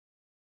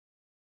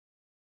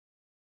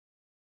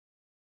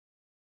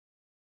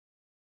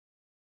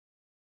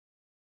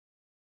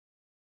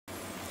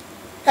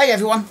Hey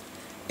everyone,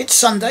 it's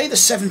Sunday the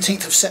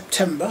 17th of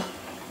September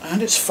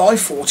and it's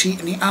 5:40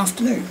 in the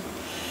afternoon.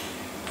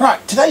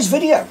 Right, today's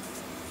video.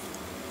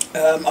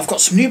 I've got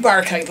some new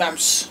Baricade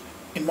lamps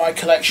in my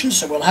collection,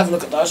 so we'll have a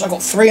look at those. I've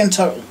got 3 in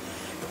total.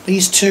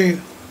 These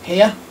 2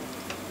 here,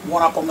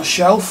 one up on the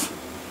shelf.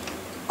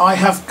 I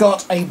have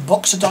got a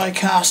box of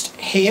Diecast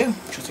here,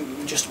 which I think you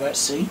can just about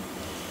see.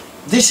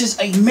 This is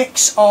a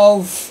mix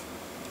of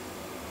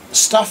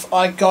stuff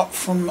I got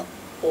from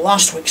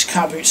last week's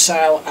car boot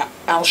sale at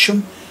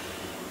Alsham,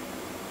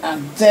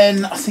 and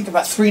then I think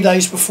about 3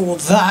 days before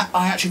that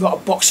I actually got a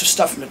box of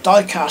stuff from the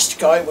Diecast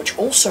guy, which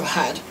also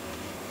had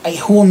a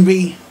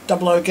Hornby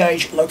 00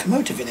 gauge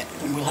locomotive in it,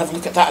 and we'll have a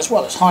look at that as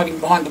well. It's hiding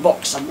behind the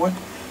box somewhere.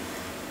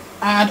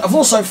 And I've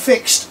also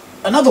fixed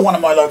another one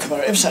of my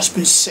locomotives that's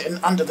been sitting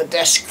under the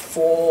desk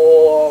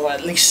for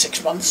at least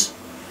 6 months,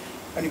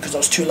 only because I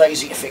was too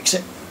lazy to fix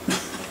it.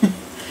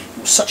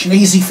 It was such an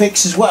easy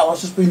fix as well.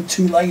 I've just been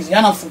too lazy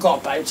and I forgot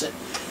about it.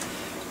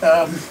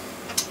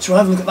 So we'll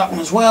have a look at that one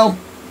as well.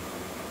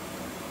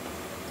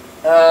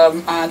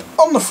 And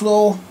on the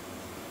floor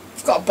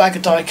I've got a bag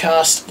of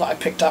Diecast that I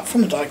picked up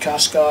from the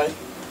Diecast guy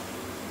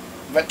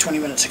about 20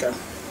 minutes ago,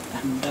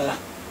 and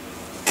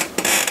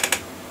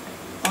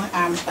I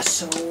am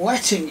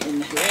sweating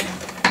in here.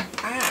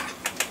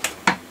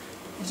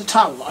 There's a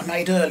towel that I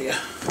made earlier.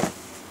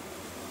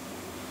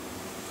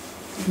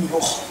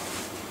 Oh.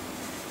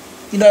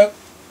 You know,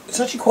 it's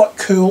actually quite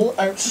cool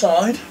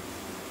outside.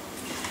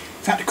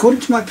 In fact, according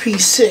to my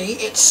PC,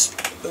 it's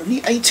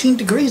only 18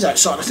 degrees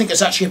outside. I think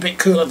it's actually a bit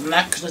cooler than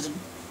that because there's a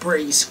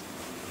breeze.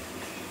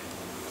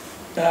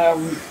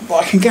 But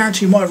I can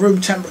guarantee my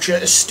room temperature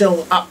is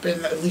still up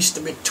in at least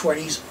the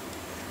mid-20s.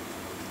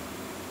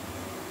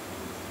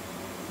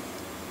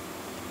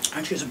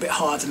 Actually, it's a bit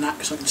higher than that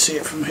because I can see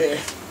it from here.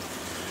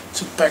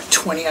 It's about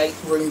 28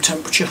 room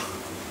temperature.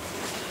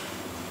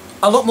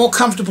 A lot more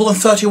comfortable than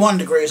 31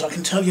 degrees, I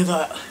can tell you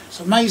that. It's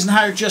amazing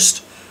how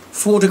just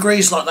 4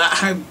 degrees like that,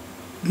 how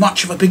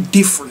much of a big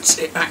difference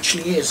it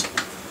actually is.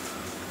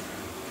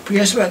 But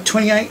yes, about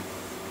 28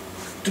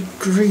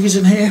 degrees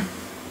in here.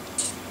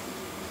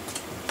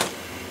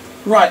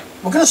 Right,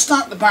 we're going to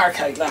start with the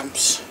Baricade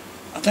lamps,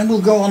 and then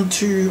we'll go on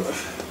to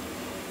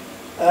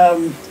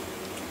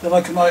the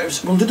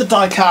locomotives. We'll do the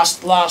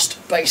Diecast last,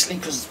 basically,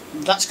 because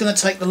that's going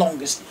to take the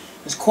longest.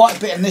 There's quite a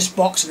bit in this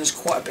box and there's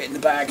quite a bit in the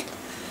bag.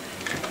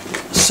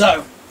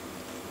 So,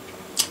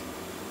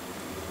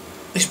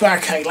 these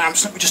Baricade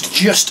lamps, let me just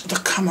adjust the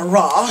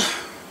camera.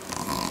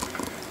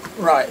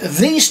 Right,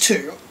 these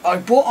 2 I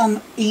bought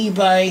on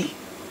eBay,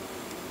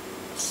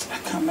 I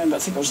can't remember, I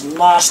think it was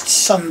last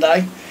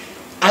Sunday,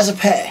 as a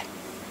pair.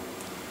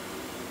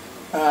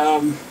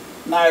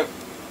 Now,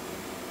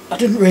 I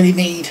didn't really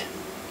need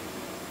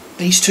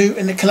these 2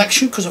 in the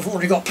collection because I've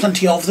already got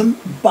plenty of them,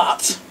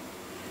 but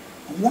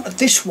I wanted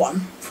this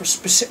one for a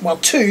specific, well,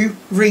 2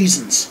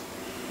 reasons,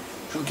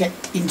 which I'll get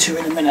into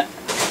in a minute.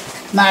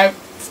 Now,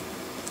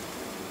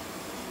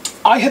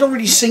 I had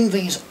already seen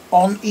these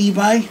on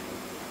eBay.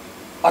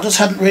 I just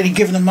hadn't really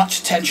given them much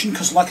attention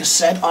because, like I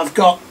said, I've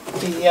got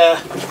the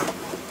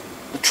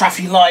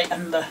Traffy light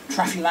and the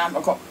Traffy lamp.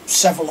 I've got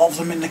several of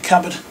them in the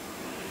cupboard.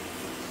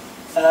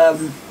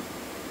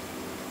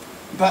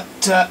 But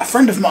a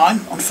friend of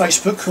mine on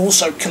Facebook who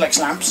also collects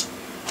lamps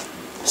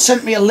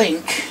sent me a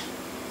link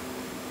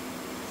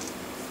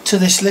to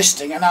this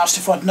listing and asked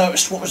if I'd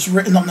noticed what was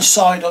written on the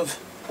side of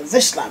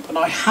this lamp, and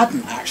I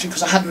hadn't actually,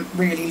 because I hadn't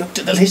really looked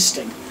at the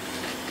listing.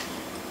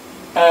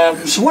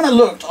 So when I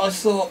looked, I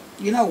thought,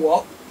 you know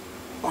what,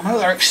 I know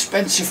they're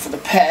expensive for the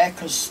pair,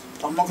 because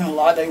I'm not going to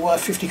lie, they were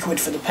 50 quid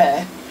for the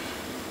pair.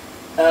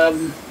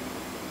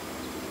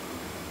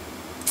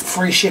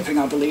 Free shipping,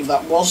 I believe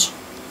that was.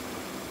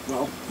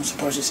 Well, I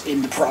suppose it's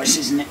in the price,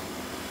 isn't it?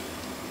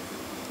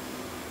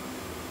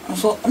 I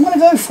thought, I'm going to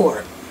go for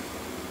it,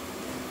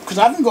 because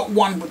I haven't got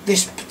one with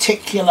this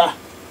particular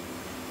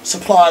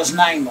supplier's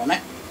name on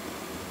it,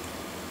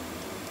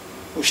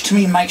 which to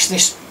me makes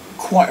this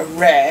quite a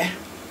rare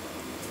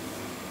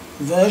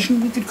version,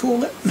 we could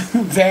call it,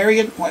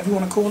 variant, whatever you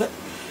want to call it,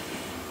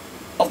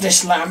 of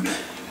this lamp.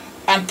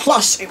 And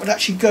plus it would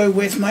actually go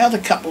with my other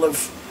couple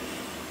of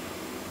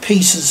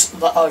pieces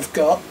that I've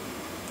got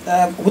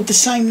with the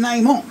same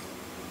name on.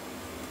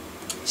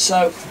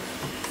 So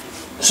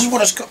this is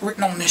what it's got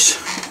written on this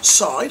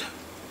side.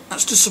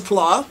 That's the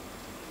supplier,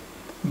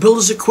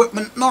 Builders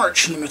Equipment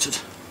Norwich Limited.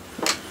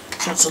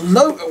 So it's a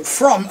local,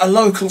 from a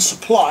local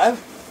supplier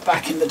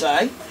back in the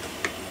day.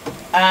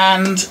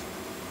 And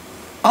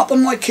up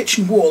on my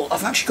kitchen wall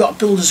I've actually got a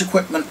Builders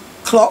Equipment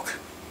clock,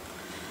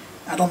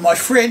 and on my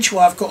fridge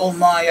where I've got all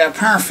my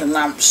paraffin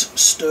lamps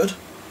stood,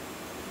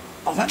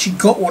 I've actually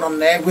got one on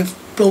there with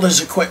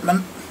Builders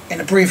Equipment in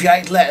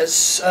abbreviated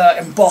letters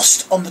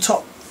embossed on the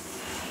top.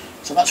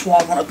 So that's why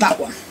I wanted that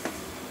one.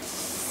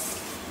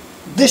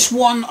 This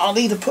one I'll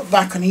either put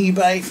back on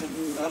eBay for,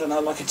 I don't know,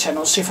 like a 10,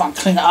 or see if I can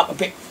clean it up a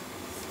bit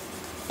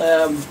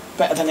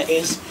better than it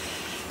is.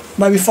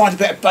 Maybe find a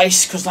bit of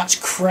base because that's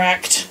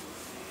cracked.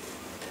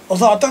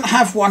 Although I don't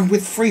have one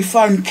with free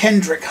phone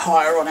Kendrick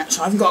hire on it,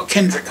 so I haven't got a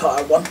Kendrick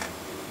hire one.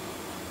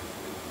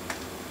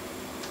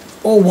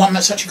 or one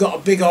that's actually got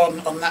a big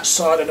on that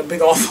side and a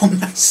big off on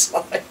that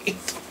side.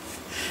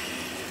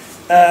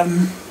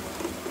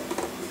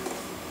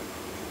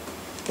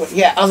 But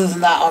yeah, other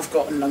than that, I've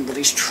got a number of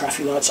these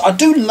traffic lights. I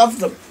do love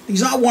them.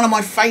 These are one of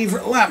my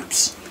favourite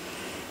lamps.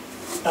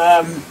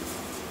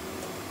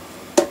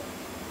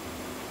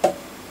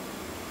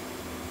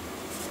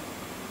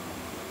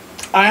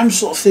 I am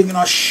sort of thinking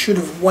I should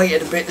have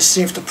waited a bit to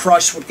see if the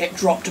price would get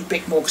dropped a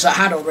bit more, because it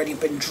had already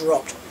been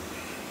dropped.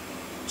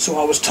 So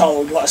I was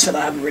told. Like I said,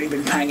 I hadn't really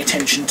been paying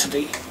attention to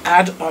the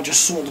ad. I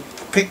just saw the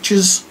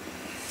pictures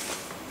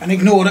and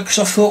ignored it because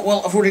I thought,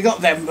 well, I've already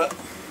got them. But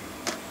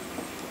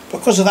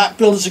because of that,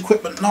 Builders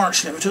Equipment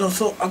Norwich Limited, I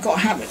thought I've got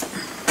to have it.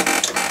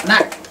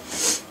 Now,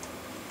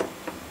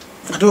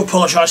 I do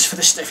apologise for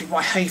this sniffing.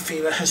 My hay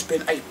fever has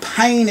been a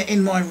pain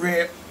in my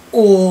rear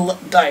all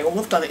day. All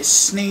I've done is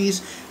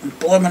sneeze and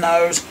blow my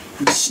nose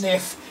and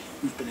sniff.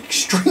 It's been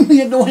extremely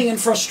annoying and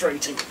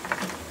frustrating.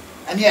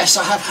 And yes,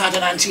 I have had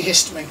an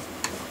antihistamine.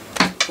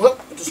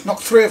 Whoop, I just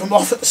knocked 3 of them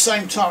off at the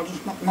same time.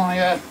 Just knocked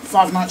my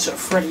 5 Nights at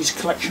Freddy's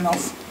collection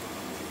off.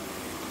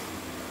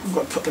 I've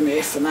got to put them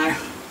here for now.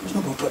 I'm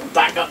not going to put them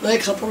back up there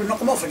because I'll probably knock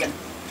them off again.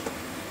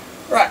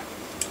 Right,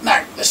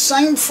 now the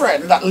same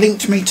friend that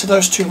linked me to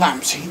those 2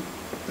 lamps, he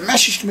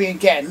messaged me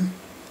again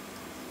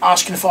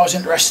asking if I was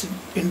interested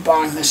in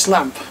buying this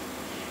lamp.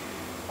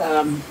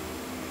 Because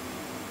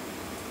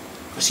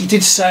he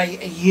did say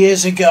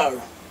years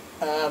ago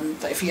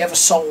that if he ever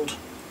sold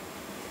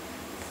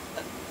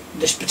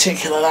this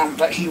particular lamp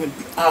that he would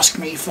ask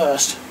me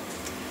first,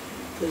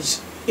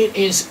 because it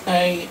is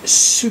a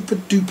super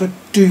duper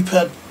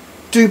duper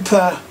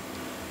duper,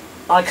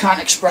 I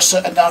can't express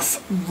it enough,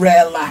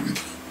 rare lamp.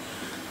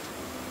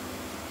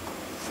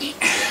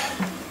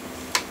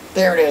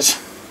 There it is,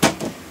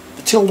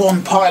 the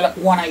Tildon Pilot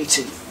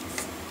 180.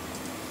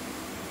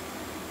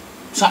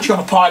 It's actually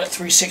on a Pilot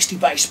 360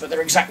 base, but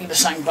they're exactly the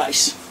same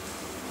base.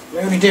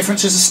 The only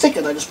difference is the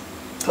sticker. They just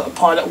put a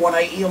Pilot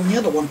 180 on the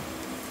other one.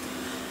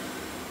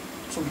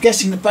 So I'm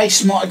guessing the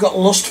base might have got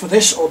lost for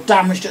this or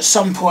damaged at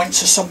some point,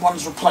 so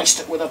someone's replaced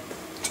it with a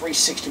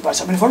 360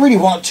 base. I mean, if I really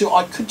wanted to,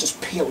 I could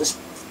just peel this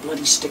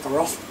bloody sticker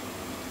off.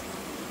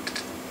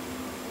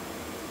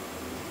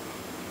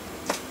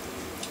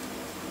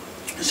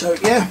 So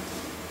yeah,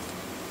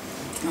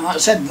 like I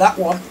said, that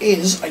one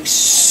is a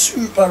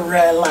super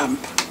rare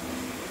lamp.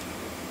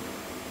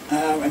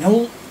 And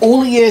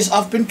all the years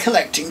I've been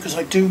collecting, because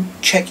I do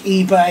check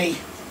eBay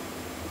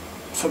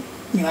for,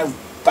 you know,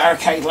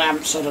 Baricade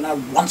lamps, I don't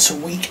know, once a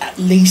week at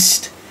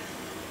least.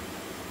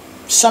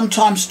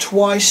 Sometimes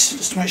twice,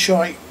 just to make sure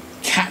I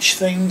catch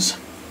things.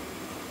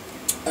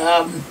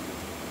 I've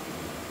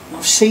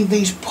seen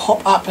these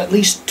pop up at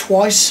least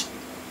twice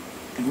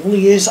in all the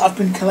years I've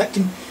been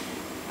collecting,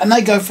 and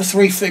they go for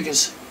 3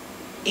 figures.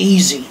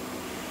 Easy.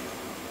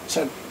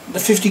 So the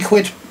 50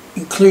 quid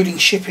including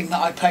shipping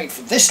that I paid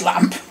for this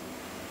lamp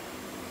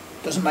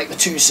doesn't make the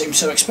 2 seem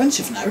so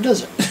expensive now,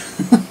 does it?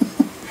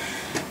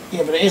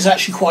 Yeah, but it is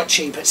actually quite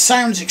cheap. It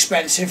sounds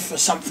expensive for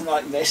something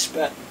like this,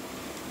 but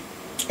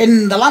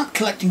in the lamp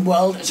collecting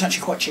world, it's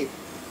actually quite cheap.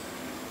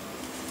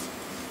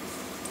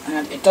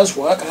 And it does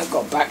work. I've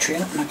got a battery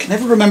in it, and I can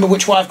never remember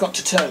which way I've got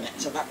to turn it.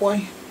 Is it that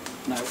way?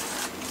 No.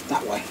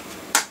 That way.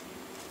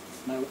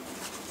 No.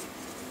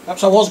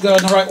 Perhaps I was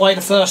going the right way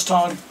the first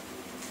time.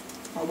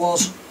 I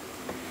was.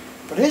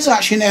 But it is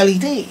actually an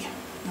LED.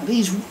 Now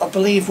these, I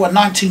believe, were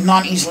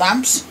 1990s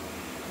lamps.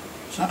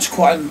 So that's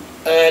quite an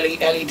early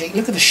LED.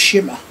 Look at the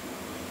shimmer.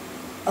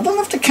 I don't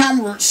know if the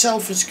camera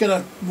itself is going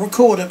to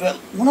record it, but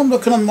when I'm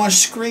looking on my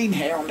screen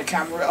here on the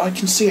camera, I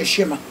can see a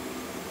shimmer.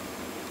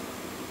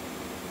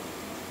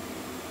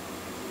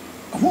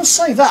 I must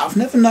say that I've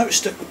never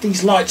noticed it with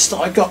these lights that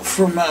I got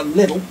from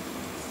Lidl,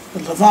 the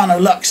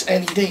Lavano Lux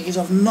LEDs.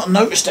 I've not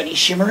noticed any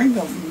shimmering.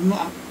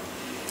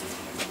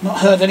 I've not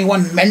heard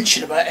anyone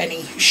mention about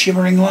any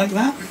shimmering like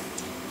that.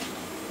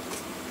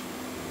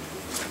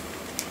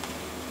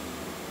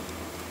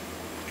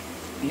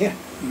 Yeah,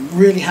 I'm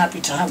really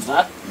happy to have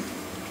that.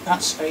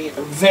 That's a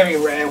very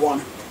rare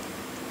one.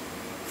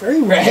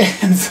 Very rare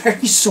and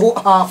very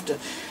sought after.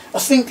 I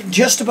think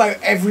just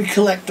about every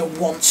collector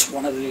wants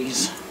one of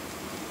these.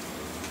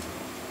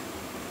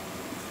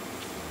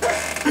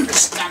 I'm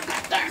just stand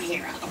that down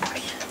here out of the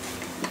way.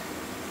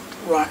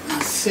 Right, I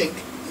think,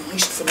 at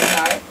least for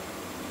now,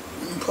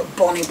 I'll put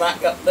Bonnie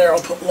back up there,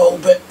 I'll put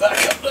Lolbit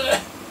back up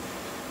there.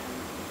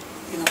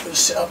 You're not going to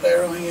sit up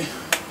there, are you?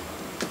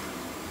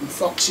 And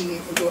Foxy,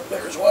 you can go up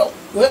there as well.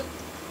 Whoop.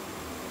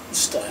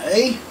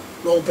 Stay.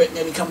 Lolbit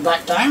nearly come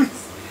back down.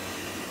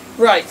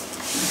 Right,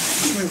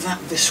 let's move that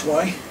this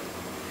way.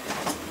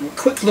 A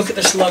quick look at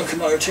this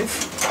locomotive.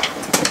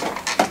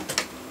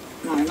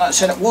 Now, like I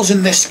said, it was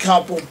in this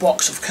cardboard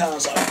box of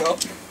cars that I've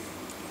got.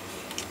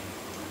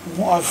 And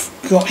what I've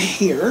got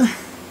here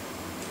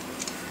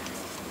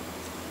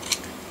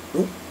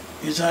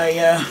is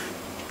a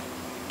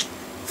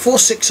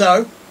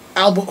 460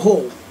 Albert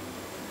Hall.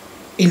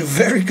 In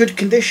very good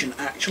condition,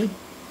 actually.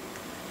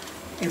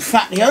 In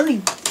fact, the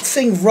only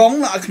thing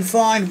wrong that I can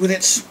find with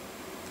its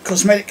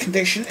cosmetic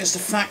condition is the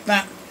fact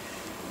that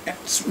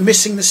It's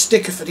missing the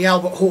sticker for the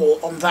Albert Hall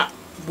on that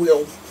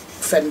wheel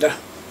fender,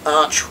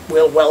 arch,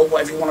 wheel well,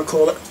 whatever you want to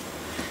call it.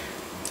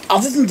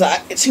 Other than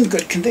that, it's in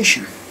good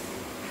condition.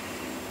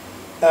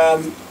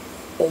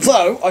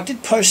 Although I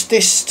did post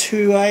this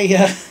to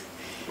a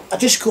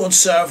Discord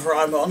server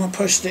I'm on. I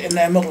posted it in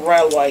their Model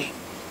Railway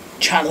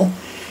channel,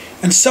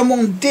 and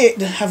someone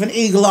did have an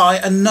eagle eye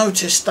and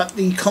noticed that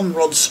the con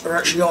rods are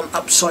actually on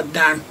upside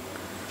down.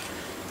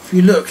 If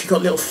you look, you've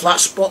got little flat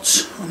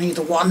spots on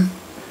either one,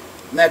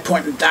 and they're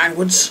pointing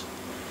downwards.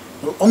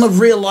 Well, on a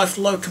real life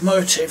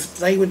locomotive,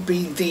 they would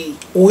be the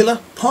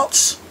oiler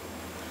pots,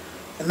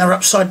 and they're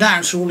upside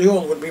down, so all the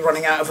oil would be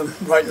running out of them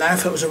right now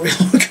if it was a real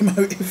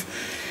locomotive.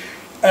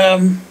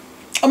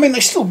 I mean,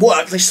 they still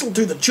work, they still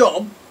do the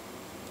job,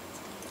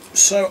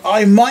 so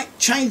I might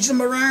change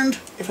them around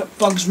if it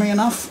bugs me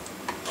enough.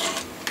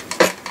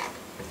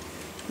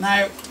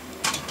 Now,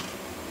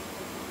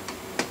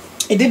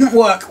 it didn't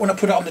work when I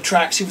put it on the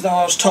tracks, even though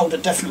I was told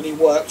it definitely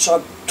worked. So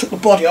I took the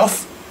body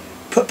off,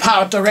 put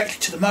power directly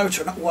to the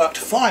motor, and it worked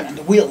fine, and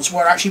the wheels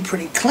were actually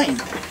pretty clean.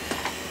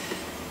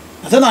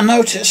 And then I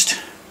noticed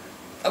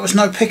there was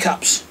no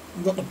pickups.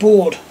 I've got the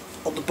board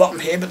on the bottom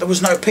here, but there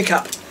was no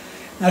pickup.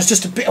 And there's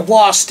just a bit of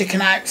wire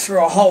sticking out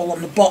through a hole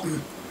on the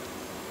bottom,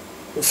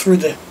 or through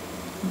the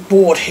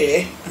board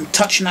here, and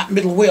touching that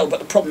middle wheel. But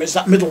the problem is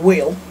that middle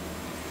wheel,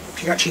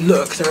 if you actually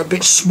look, they're a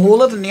bit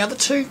smaller than the other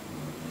two,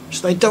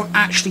 so they don't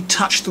actually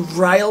touch the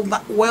rail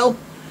that well.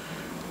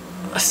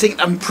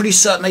 I'm pretty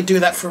certain they do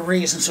that for a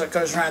reason, so it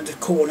goes around the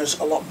corners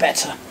a lot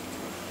better.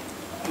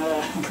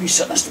 I'm pretty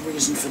certain that's the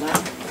reason for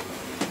that.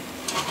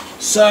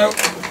 So,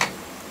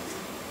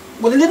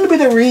 with a little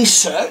bit of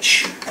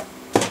research,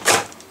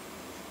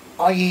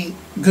 i.e.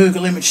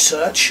 Google image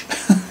search,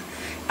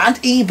 and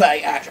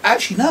eBay,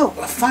 actually no,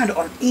 I found it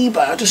on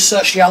eBay. I just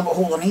searched the Albert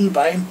Hall on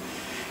eBay and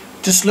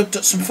just looked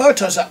at some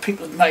photos that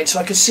people had made so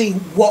I could see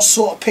what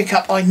sort of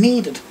pickup I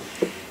needed.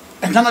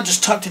 And then I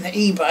just typed into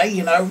eBay,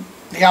 you know,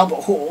 the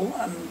Albert Hall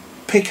and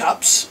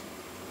pickups,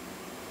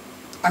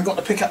 and got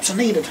the pickups I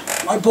needed.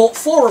 And I bought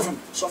 4 of them,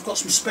 so I've got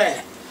some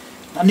spare.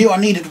 I knew I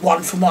needed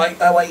one for my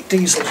 08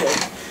 diesel here.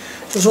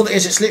 Because all it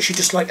is, it's literally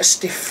just like a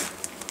stiff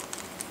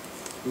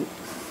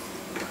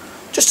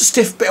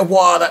bit of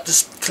wire that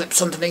just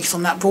clips underneath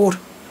on that board.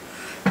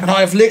 And I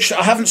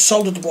haven't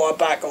soldered the wire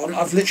back on,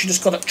 I've literally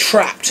just got it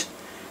trapped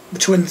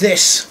between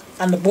this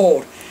and the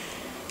board.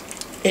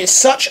 It's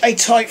such a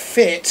tight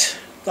fit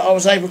that I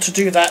was able to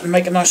do that and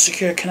make a nice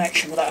secure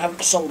connection without having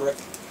to solder it.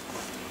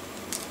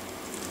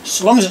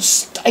 So long as it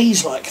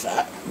stays like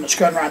that and it's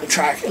going around the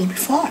track, it'll be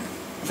fine.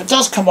 If it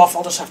does come off,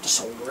 I'll just have to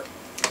solder it.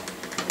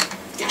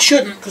 It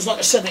shouldn't, because like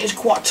I said, it is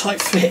quite a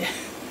tight fit.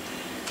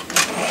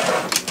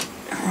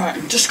 Right,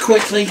 and just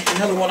quickly,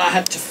 another one I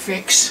had to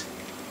fix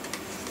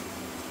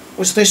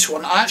was this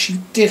one. I actually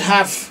did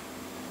have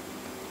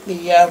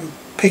the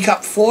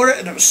pickup for it,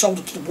 and it was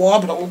soldered to the wire,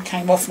 but it all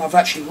came off and I've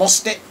actually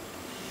lost it.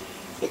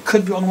 It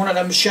could be on one of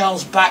them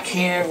shelves back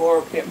here,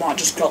 or it might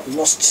just got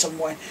lost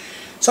somewhere.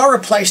 So I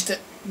replaced it.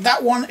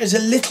 That one is a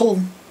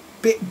little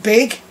bit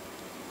big,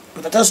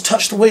 but it does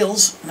touch the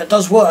wheels and it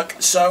does work,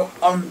 so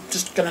I'm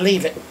just going to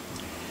leave it.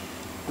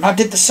 And I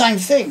did the same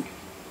thing.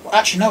 Well,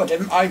 actually no I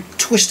didn't. I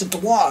twisted the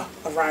wire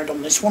around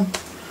on this one.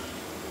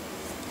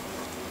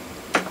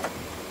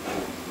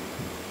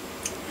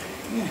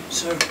 Yeah,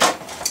 so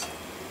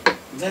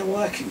they're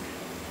working.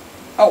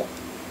 Oh,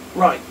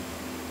 right.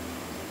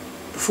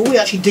 Before we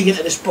actually dig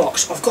into this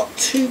box, I've got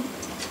 2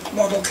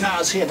 model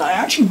cars here that I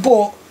actually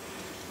bought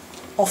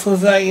off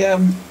of a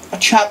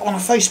chap on a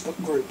Facebook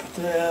group.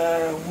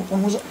 What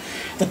one was it?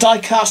 The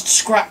Diecast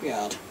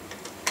Scrapyard.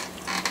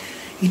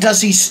 He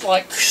does these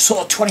like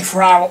sort of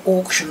 24-hour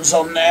auctions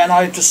on there, and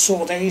I just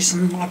saw these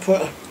and I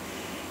put a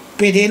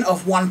bid in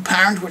of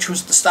 £1, which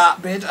was the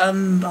start bid,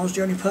 and I was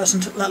the only person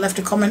that left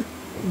a comment,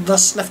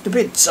 thus left a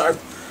bid. So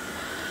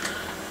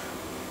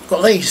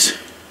got these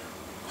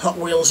Hot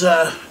Wheels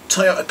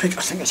Toyota pick.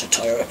 I think it's a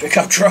Toyota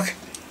pickup truck.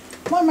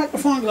 My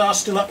magnifying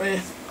glass still up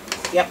here.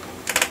 Yep.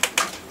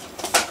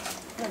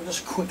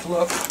 Just a quick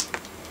look.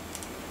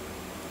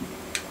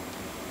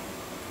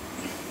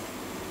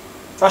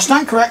 If I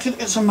stand corrected,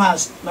 it's a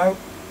Mazda. No,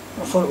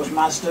 I thought it was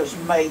Mazda. It's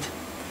made.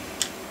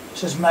 It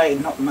says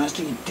made, not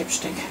Mazda, you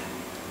dipstick.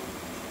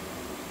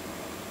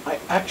 I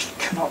actually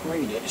cannot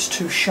read it. It's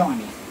too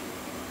shiny.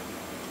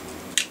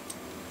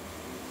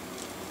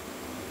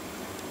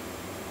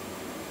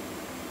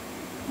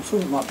 I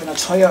thought it might have been a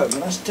Toyota, but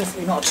that's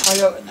definitely not a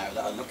Toyota now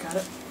that I look at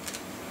it.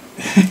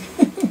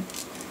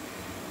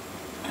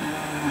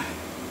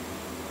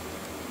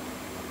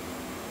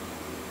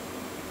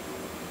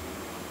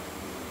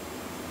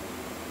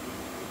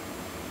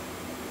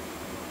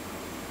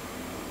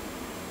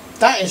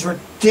 That is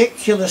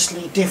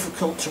ridiculously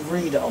difficult to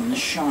read it on this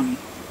shiny.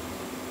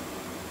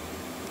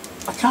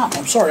 I can't,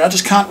 I'm sorry, I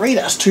just can't read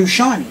it, it's too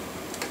shiny.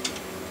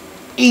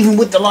 Even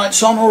with the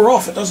lights on or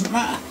off, it doesn't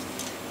matter.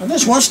 And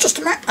this one's just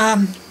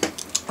a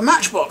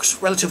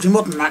matchbox, relatively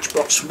modern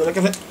matchbox from the look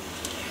of it.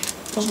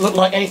 Doesn't look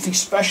like anything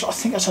special. I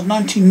think that's a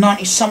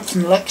 1990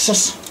 something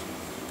Lexus.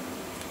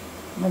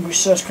 Memory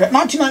serves correct.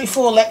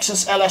 1994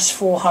 Lexus LS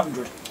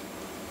 400.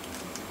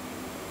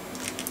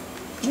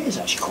 It is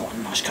actually quite a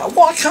nice car.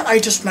 Why can't they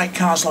just make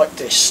cars like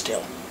this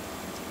still?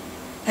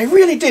 They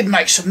really did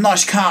make some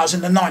nice cars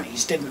in the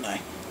 90s, didn't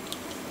they?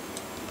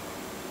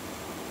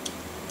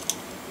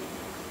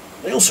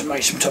 They also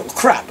made some total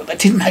crap, but they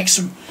did make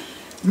some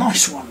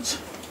nice ones.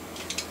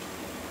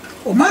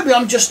 Or maybe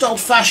I'm just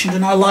old-fashioned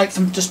and I like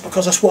them just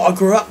because that's what I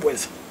grew up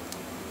with.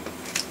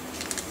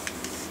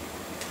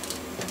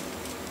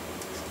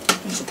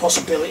 There's a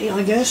possibility,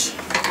 I guess.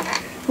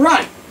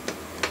 Right.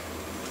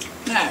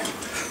 Now,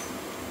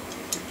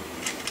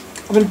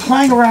 I've been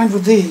playing around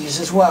with these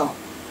as well.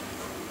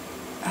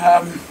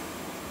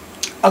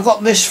 I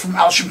got this from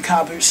Alsham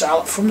Car Boot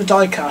Sale, from the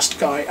Diecast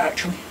guy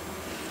actually.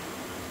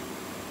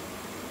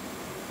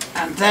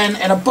 And then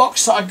in a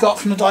box that I got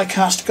from the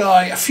Diecast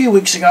guy a few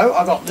weeks ago,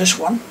 I got this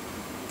one,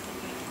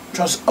 which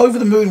I was over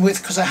the moon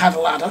with because I had a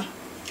ladder.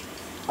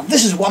 And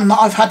this is one that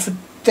I've had for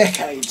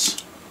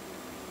decades.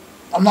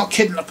 I'm not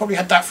kidding, I've probably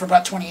had that for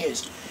about 20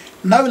 years.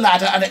 No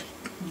ladder, and it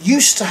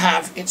used to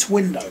have its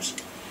windows.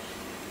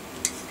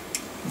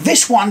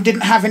 This one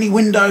didn't have any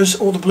windows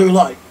or the blue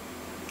light.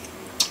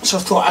 So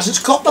I thought, as it's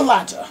got the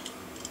ladder,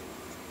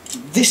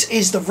 this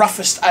is the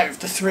roughest out of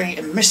the three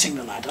and missing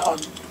the ladder.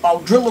 I'll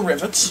drill the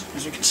rivets,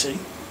 as you can see,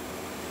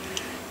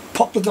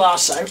 pop the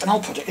glass out, and I'll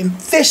put it in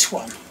this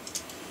one.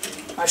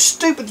 Now,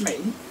 stupid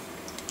me,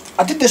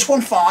 I did this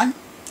one fine.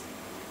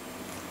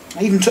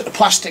 I even took the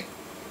plastic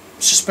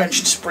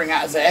suspension spring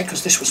out of there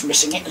because this was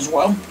missing it as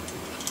well.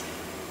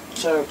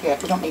 So, yeah,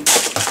 we don't need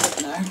that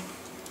now.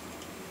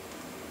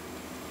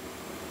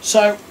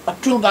 So, I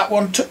drilled that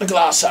one, took the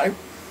glass out.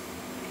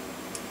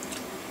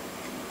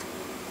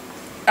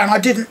 And I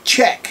didn't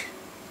check,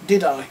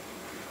 did I?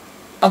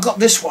 I got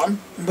this one,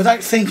 and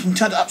without thinking,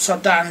 turned it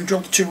upside down and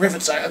drilled the two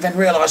rivets out, and then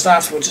realised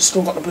afterwards it's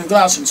still got the blue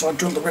glass in, so I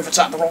drilled the rivets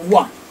out the wrong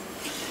one.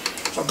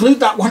 So I glued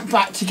that one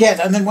back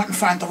together, and then went and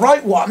found the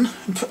right one,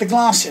 and put the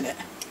glass in it.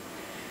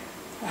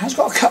 It has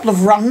got a couple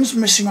of rungs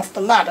missing off the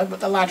ladder,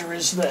 but the ladder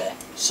is there,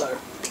 so...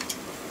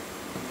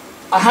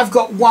 I have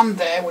got one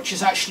there, which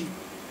is actually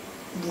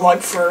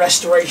ripe for a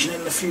restoration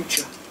in the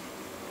future.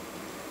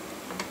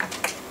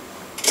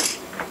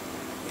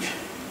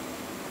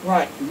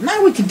 Right,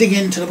 now we can dig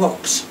into the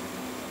box,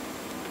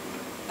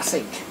 I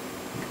think.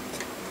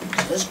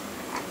 There's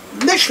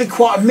literally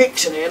quite a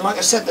mix in here. Like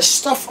I said, the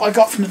stuff I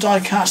got from the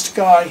Diecast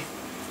guy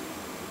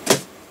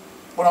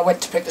when I went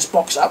to pick this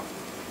box up.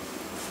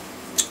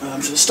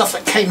 So the stuff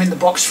that came in the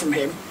box from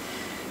him.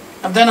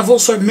 And then I've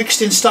also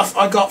mixed in stuff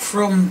I got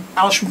from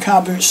Alsham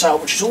Car Boot Sale,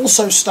 which is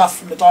also stuff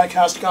from the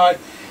Diecast guy,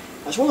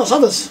 as well as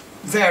others,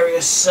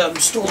 various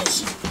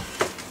stores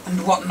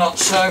and whatnot.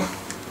 So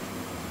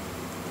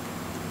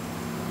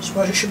I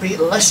suppose it should be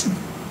less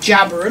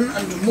jabbering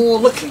and more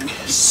looking.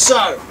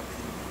 So,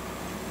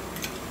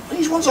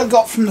 these ones I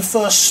got from the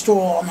first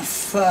store on the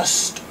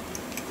first...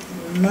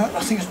 No, I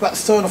think it's about the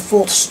third or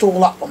fourth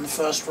stall up on the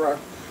first row.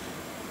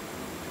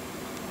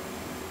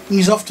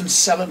 He's often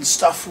selling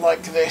stuff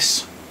like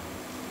this.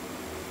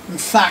 In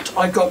fact,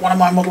 I got one of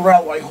my model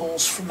railway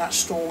hauls from that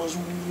stall as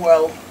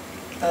well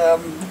a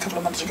couple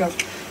of months ago.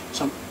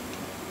 So,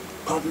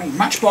 pardon me,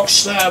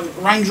 Matchbox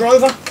Range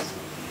Rover.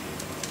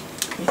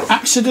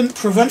 Accident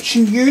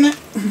Prevention Unit.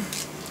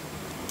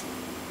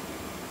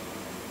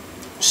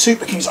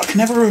 Super Kings. I can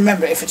never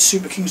remember if it's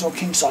Super Kings or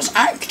King size.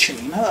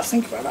 Actually, now that I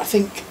think about it, I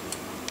think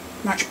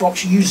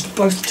Matchbox used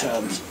both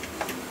terms,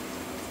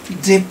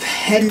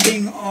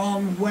 depending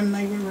on when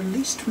they were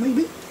released,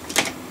 maybe.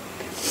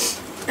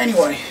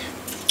 Anyway,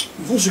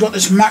 we've also got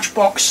this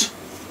Matchbox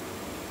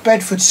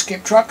Bedford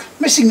skip truck.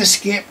 Missing the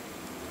skip,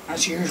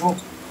 as usual,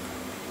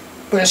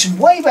 but it's in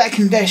way better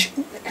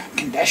condition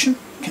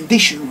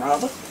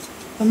rather,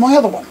 than my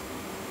other one.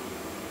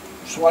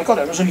 So I got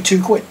it. It was only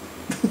 £2.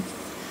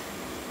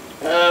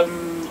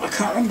 I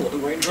can't remember what the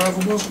Range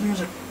Rover was. I think it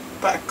was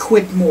about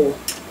 £1 more.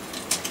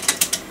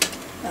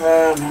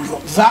 I've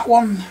got that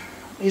one.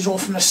 These are all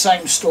from the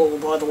same stall,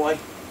 by the way.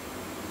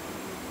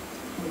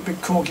 The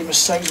big Corgi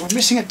Mercedes. We're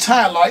missing a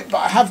tail light, but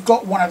I have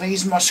got one of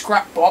these in my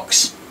scrap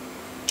box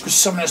because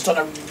someone has done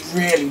a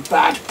really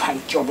bad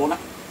paint job on it.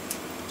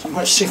 So I'm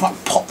going to see if I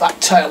can pop that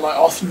tail light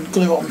off and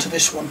glue it onto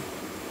this one.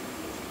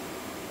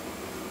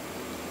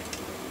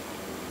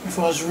 If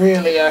I was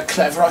really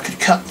clever, I could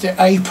cut the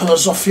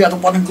A-pillars off the other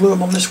one and glue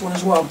them on this one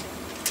as well.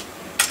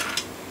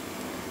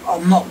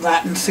 I'm not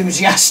that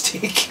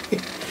enthusiastic.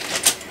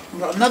 We've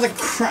got another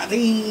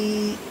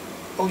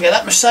oh yeah,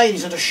 that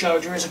Mercedes I just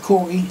showed you is a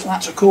Corgi.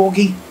 That's a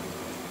Corgi.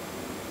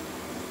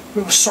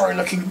 Bit of a sorry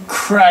looking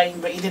crane,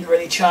 but he didn't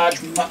really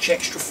charge me much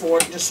extra for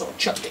it. He just sort of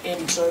chucked it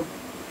in. So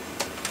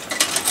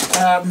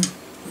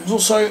there's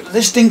also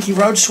this dinky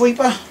road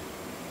sweeper,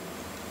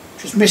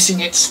 which is missing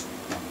its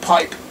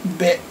pipe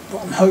bit,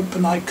 but I'm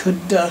hoping I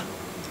could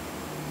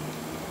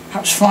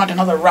perhaps find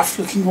another rough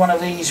looking one of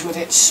these with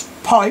its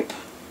pipe.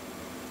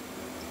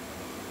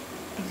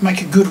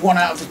 Make a good one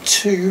out of the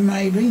two,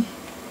 maybe.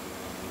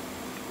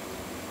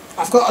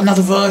 I've got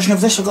another version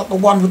of this. I've got the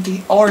one with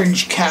the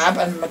orange cab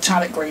and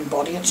metallic green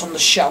body. It's on the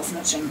shelf and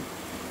it's in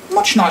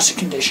Much nicer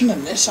condition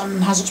than this,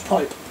 and has its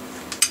pipe.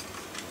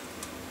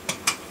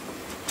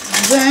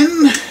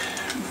 Then,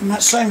 from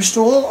that same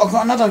stall, I've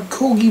got another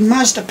Corgi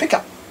Mazda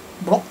pickup.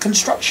 Block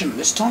construction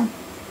this time.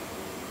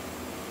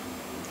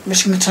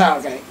 Missing the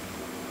tailgate.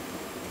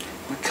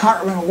 I can't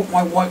remember what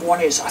my white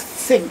one is. I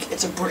think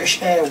it's a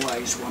British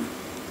Airways one.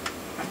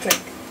 I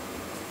think.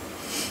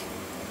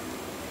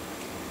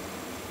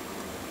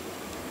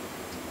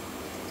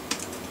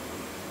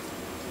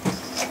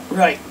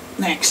 Right,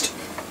 next.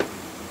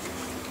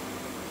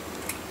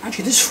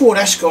 Actually, this Ford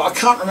Escort, I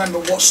can't remember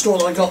what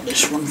store I got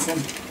this one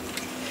from.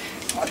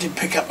 I did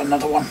pick up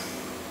another one.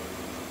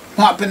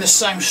 Might have been the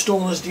same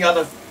stall as the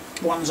other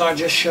ones I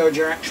just showed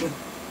you, actually.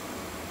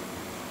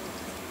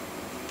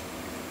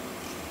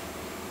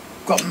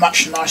 Got a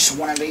much nicer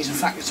one of these. In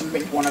fact, it's a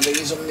mint one of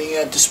these on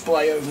the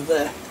display over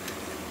there.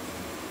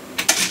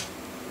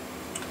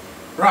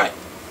 Right.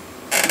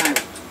 Now,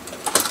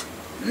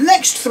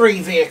 next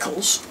three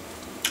vehicles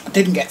I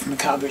didn't get from the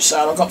car boot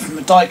sale. I got from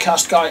the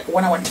Diecast guy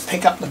when I went to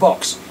pick up the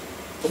box.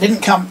 They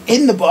didn't come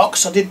in the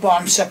box. I did buy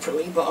them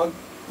separately, but I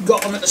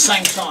got them at the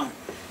same time.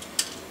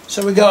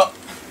 So we got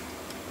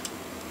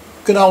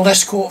good old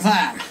Escort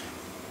van.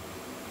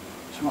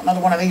 So I've got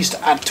another one of these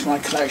to add to my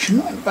collection.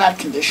 Not in bad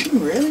condition,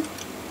 really.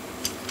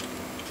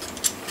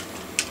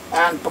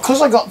 And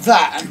because I got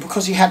that, and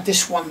because he had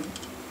this one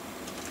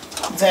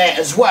there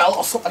as well,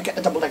 I thought I'd get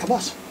the double-decker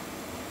bus.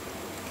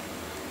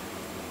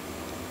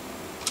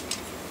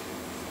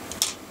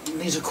 And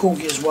these are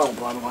Corgi as well,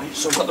 by the way.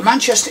 So I've got the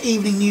Manchester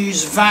Evening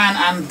News van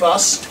and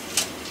bus.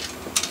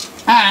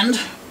 And,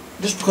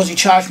 just because he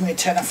charged me a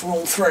tenner for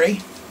all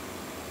three,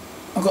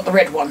 I've got the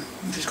red one,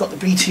 which has got the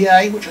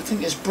BTA, which I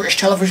think is British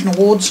Television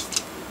Awards.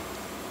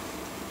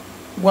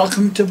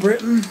 Welcome to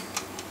Britain.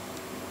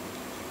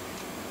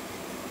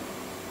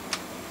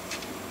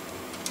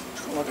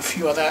 Like a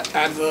few other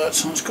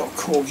adverts, and it's got a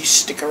Corgi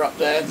sticker up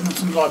there.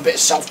 Nothing like a bit of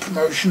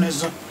self-promotion,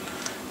 is a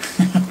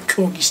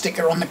Corgi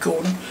sticker on the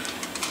corner.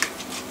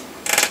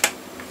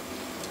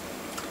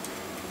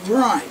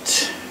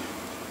 Right.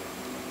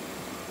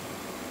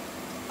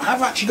 I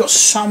have actually got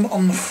some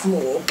on the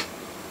floor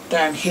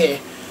down here,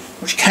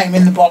 which came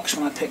in the box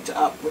when I picked it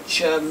up,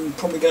 which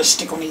probably going to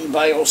stick on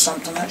eBay or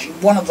something. Actually,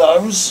 one of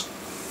those,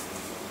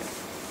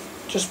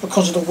 just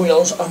because of the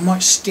wheels, I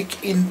might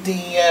stick in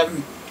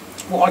the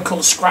what I call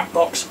a scrap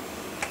box.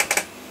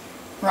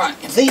 Right,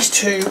 these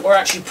two were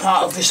actually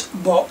part of this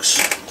box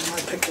when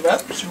I picked it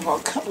up. So we've got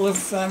a couple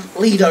of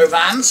Lido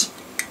vans,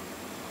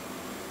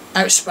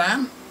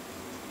 outspan.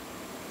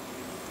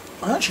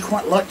 I actually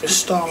quite like this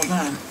style of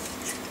van.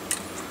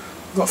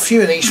 I've got a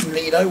few of these from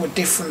Lido with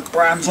different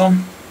brands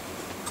on.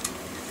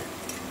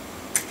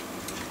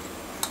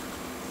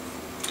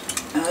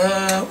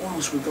 What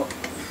else have we got?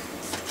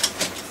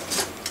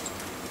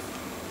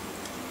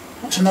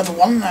 That's another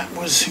one that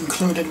was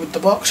included with the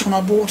box when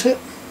I bought it.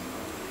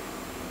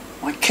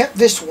 I kept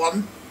this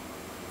one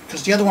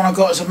because the other one I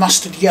got is a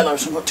mustard yellow,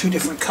 so I've got two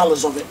different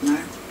colours of it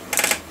now.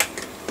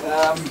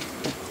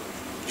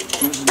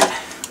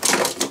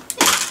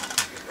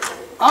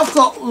 I've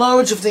got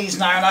loads of these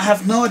now and I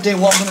have no idea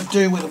what I'm going to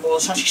do with them all.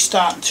 It's actually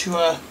starting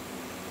to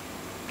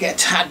get a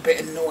tad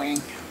bit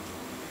annoying.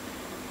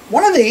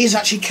 One of these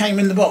actually came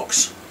in the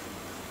box.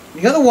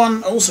 The other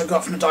one I also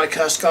got from the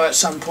Diecast guy at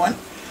some point.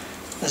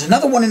 There's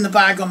another one in the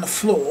bag on the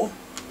floor.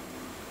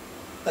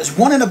 There's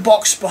one in a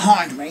box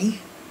behind me.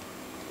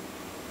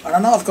 And I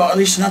know I've got at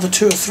least another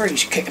two or three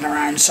kicking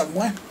around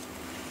somewhere.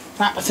 In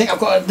fact, I think I've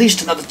got at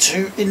least another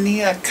two in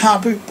the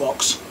car boot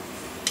box.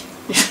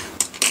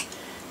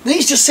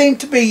 These just seem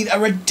to be a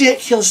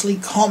ridiculously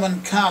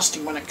common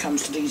casting when it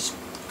comes to these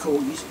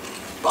Corgis.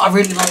 But I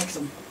really like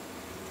them.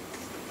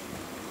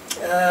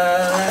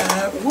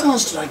 What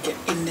else did I get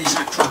in this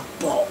actual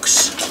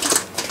box?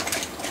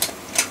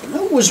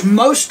 It was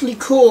mostly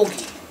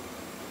Corgi.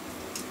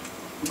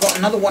 I've got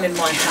another one in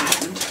my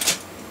hand.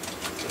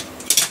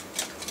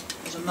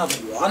 There's another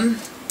one.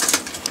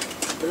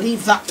 I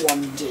believe that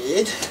one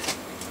did.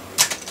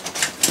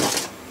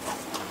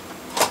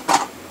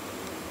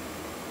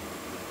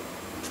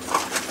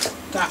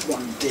 That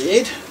one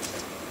did.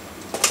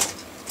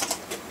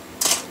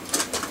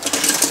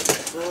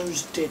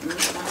 Those didn't.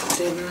 That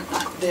didn't.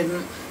 That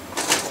didn't.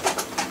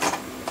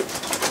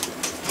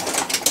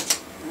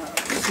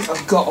 I think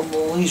I've got them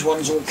all. These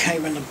ones all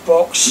came in the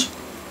box.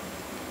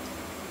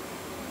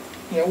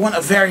 Yeah, it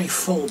wasn't a very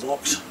full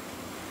box,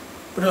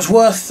 but it was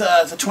worth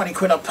the 20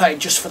 quid I paid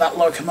just for that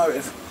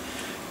locomotive.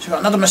 So we've got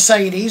another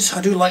Mercedes.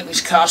 I do like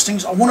these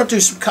castings. I want to do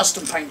some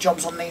custom paint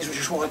jobs on these, which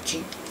is why I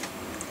keep,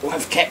 or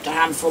have kept a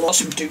handful of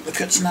some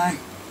duplicates now.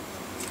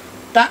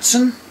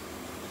 Datsun,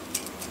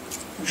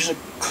 which is a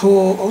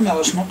oh no,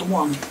 it's not the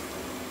one.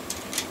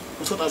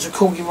 I thought those were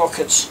Corgi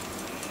rockets.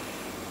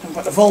 I've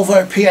got the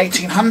Volvo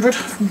P1800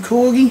 from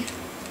Corgi,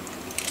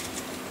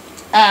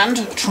 and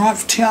a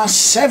Triumph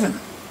TR7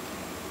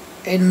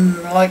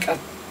 in like a,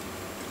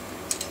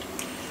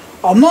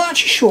 I'm not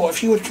actually sure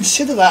if you would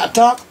consider that a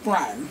dark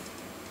brown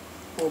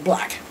or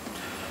black.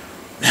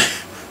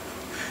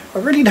 I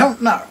really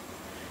don't know.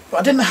 But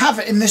I didn't have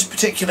it in this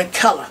particular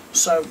colour,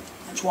 so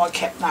that's why I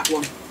kept that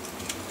one.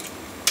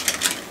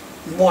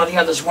 And why the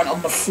others went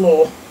on the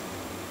floor.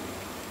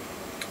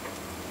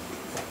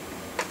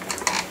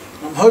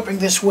 And I'm hoping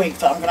this week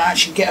that I'm going to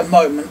actually get a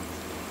moment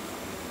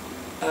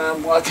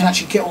where I can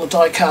actually get all the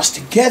die-cast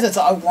together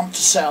that I want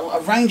to sell,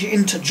 arrange it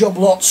into job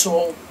lots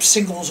or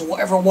singles or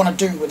whatever I want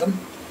to do with them,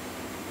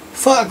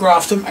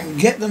 photograph them and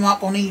get them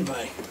up on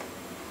eBay.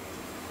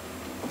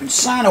 I've been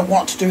saying I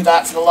want to do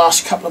that for the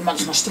last couple of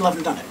months and I still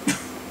haven't done it.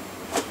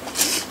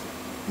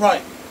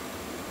 Right.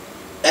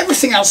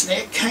 Everything else in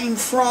it came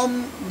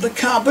from the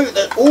car boot.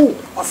 Oh,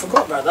 I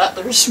forgot about that.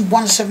 There is some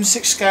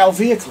 1/76 scale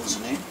vehicles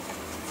in here.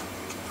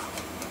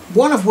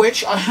 One of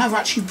which I have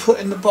actually put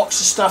in the box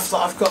of stuff that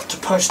I've got to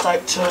post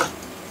out to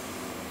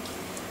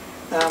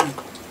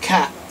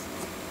Cat,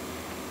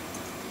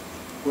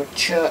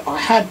 which I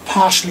had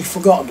partially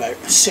forgot about,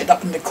 sitting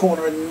up in the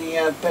corner in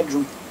the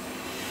bedroom.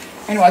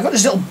 Anyway, I got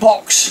this little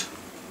boxed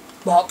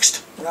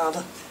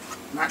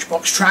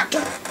Matchbox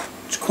tractor.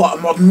 It's quite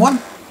a modern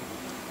one.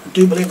 I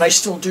do believe they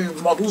still do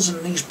models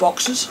in these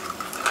boxes.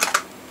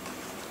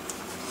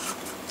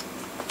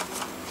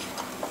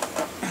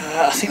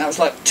 I think that was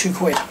like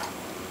 £2.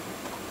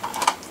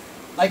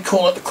 They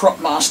call it the Crop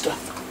Master.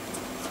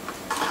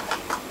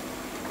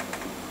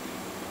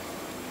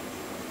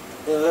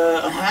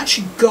 And I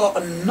actually got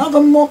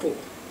another model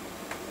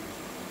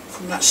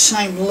from that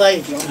same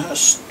lady on her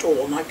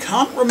store, and I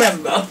can't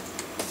remember.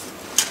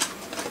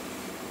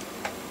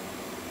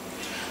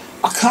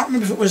 I can't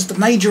remember if it was the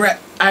Majorette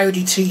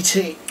Audi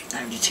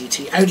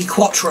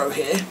Quattro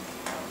here,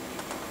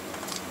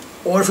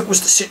 or if it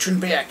was the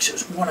Citroen BX. It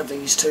was one of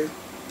these two.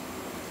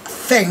 I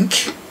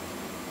think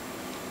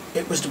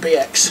it was the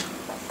BX.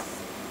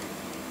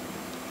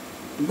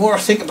 The more I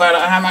think about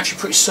it, I'm actually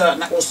pretty certain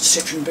that was the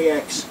Citroen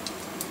BX.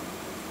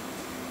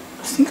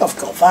 I think I've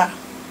got that.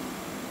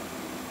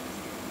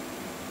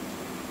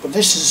 But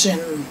this is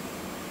in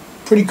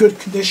pretty good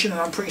condition, and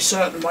I'm pretty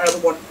certain my other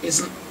one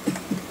isn't.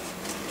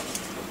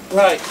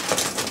 Right.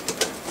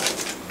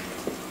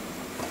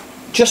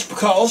 Just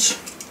because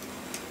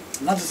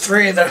another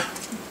 3 of the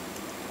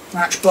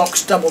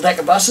Matchbox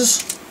double-decker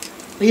buses.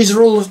 These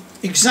are all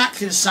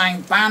exactly the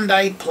same.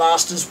 Band-Aid,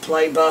 plasters,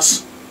 play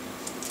bus.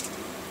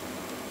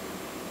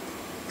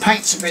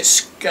 Paint's a bit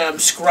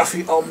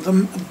scruffy on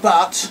them,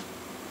 but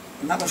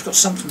and that one's got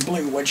something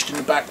blue wedged in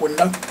the back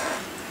window.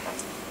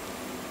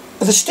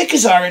 The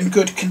stickers are in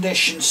good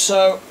condition,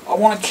 so I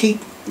want to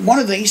keep one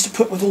of these to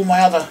put with all my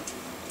other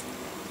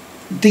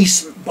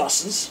decent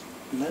buses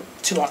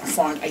until I can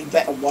find a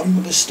better one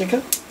with this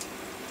sticker.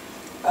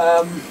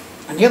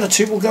 And the other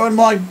 2 will go in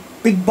my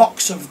big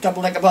box of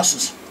double-decker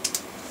buses.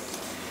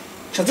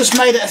 So I've just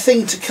made it a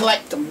thing to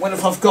collect them, whether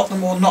I've got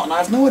them or not, and I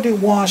have no idea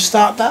why I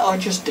started that, I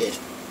just did.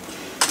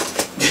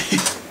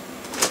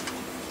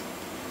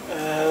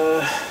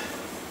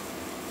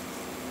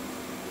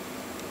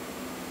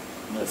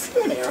 A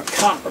few in here, I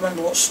can't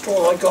remember what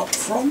store I got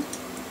from.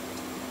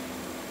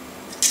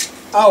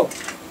 Oh,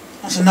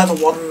 that's another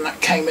one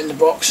that came in the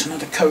box,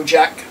 another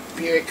Kojak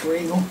Buick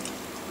Regal.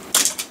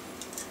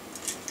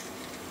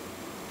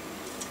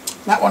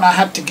 That one I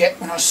had to get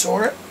when I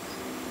saw it.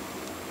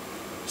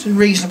 It's in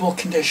reasonable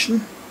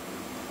condition.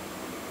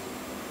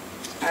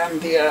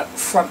 And the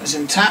front is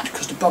intact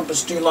because the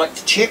bumpers do like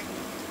to chip.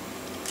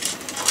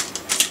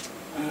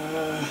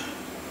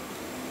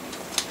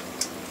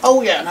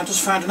 Oh yeah, and I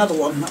just found another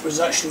one that was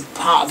actually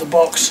part of the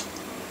box.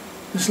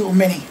 This little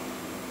Mini.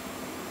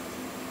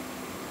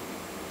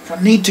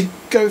 I need to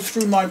go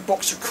through my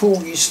box of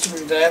corgis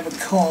through there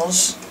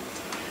because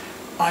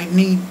I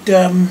need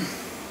to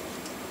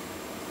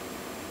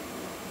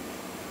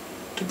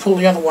pull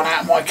the other one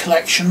out of my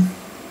collection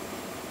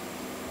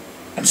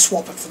and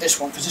swap it for this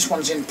one, because this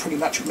one's in pretty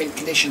much mint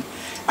condition.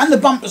 And the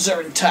bumpers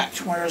are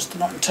intact, whereas they're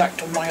not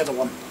intact on my other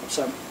one.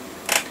 So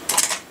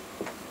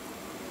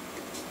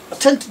I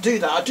tend to do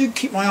that. I do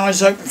keep my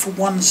eyes open for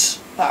ones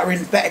that are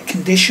in better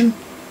condition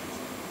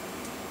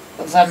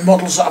than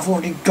models that I've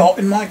already got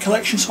in my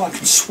collection, so I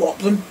can swap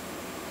them.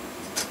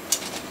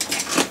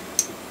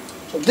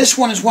 So this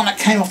one is one that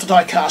came off the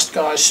Diecast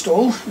guy's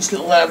stall. This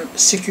little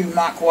Siku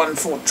Mark 1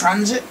 Ford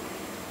Transit.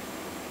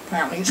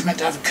 Apparently it's meant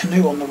to have a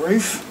canoe on the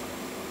roof.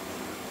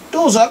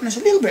 Doors open, it's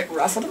a little bit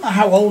rough, I don't know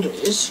how old it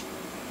is.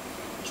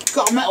 It's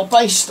got a metal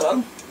base though.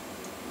 You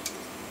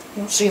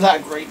don't see that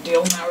a great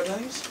deal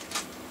nowadays.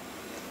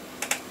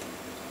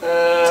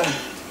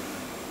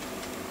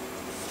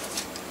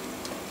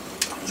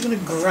 I'm going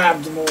to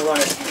grab them all out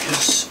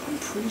because I'm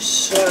pretty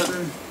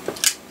certain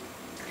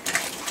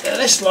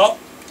this lot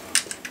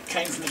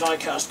came from the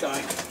Diecast guy.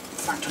 In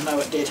fact, I know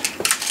it did.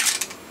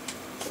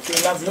 I do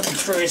love looking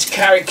through his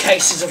carry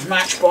cases of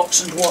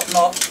Matchbox and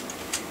whatnot.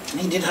 And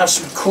he did have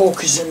some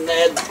corkers in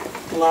there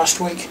last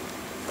week,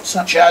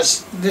 such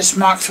as this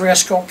Mark III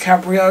Escort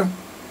Cabrio,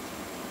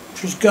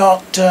 which has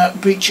got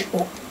Beach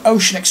or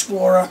Ocean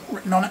Explorer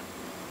written on it.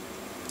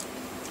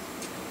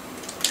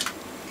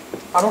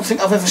 I don't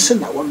think I've ever seen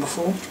that one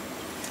before.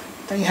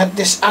 Then you had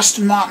this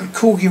Aston Martin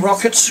Corgi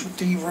Rockets with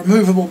the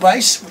removable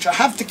base, which I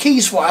have the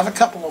keys for. I have a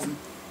couple of them.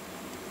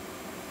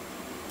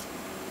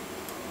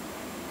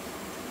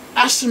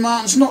 Aston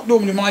Martin's not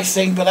normally my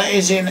thing, but that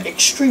is in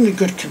extremely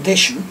good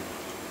condition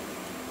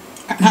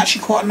and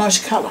actually quite a nice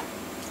colour.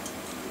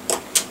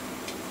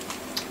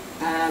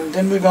 And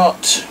then we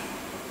got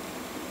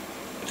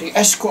the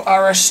Escort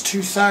RS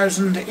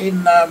 2000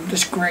 in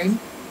this green.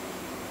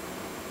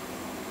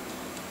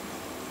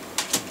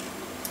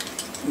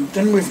 And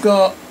then we've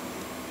got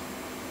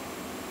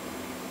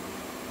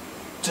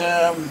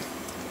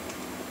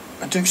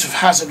a Dukes of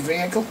Hazzard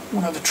vehicle,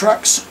 one of the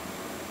trucks.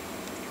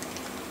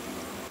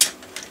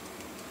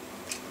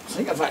 I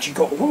think I've actually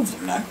got all of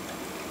them now.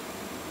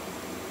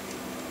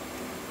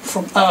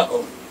 From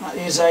Ertl. That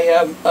is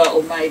a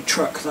Ertl made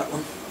truck, that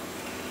one.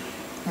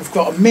 We've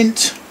got a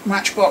mint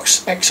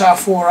Matchbox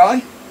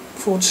XR4i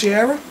Ford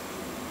Sierra.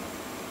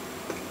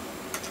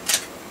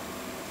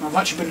 I've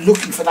actually been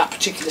looking for that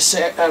particular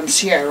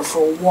Sierra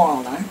for a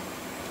while now.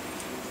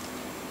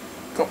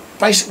 Got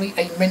basically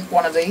a mint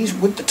one of these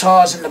with the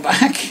tyres in the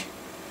back.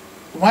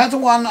 My other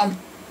one, I'm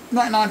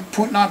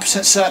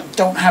 99.9% certain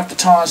don't have the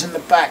tyres in the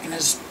back, and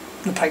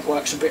the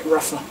paintwork's a bit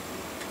rougher.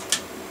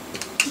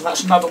 So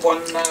that's another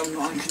one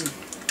I can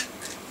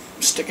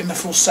stick in the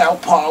full sale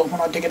pile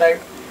when I dig it out.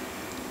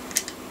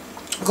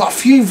 I've got a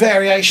few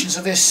variations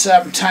of this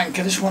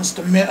tanker. This one's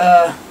the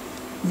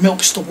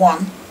Milkster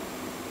 1.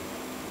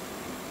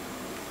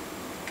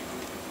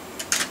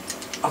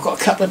 I've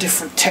got a couple of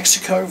different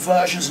Texaco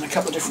versions and a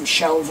couple of different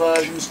Shell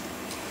versions.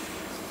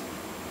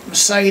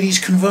 Mercedes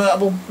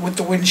convertible with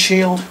the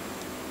windshield.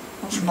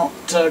 That's not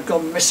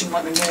gone missing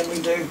like they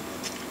normally do.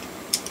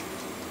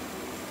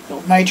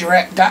 Little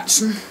Majorette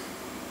Datsun.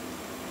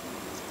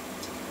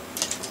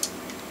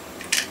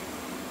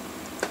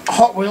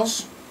 Hot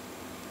Wheels.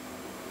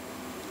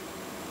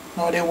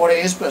 No idea what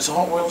it is, but it's a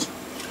Hot Wheels.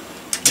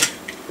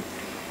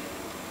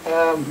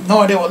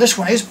 No idea what this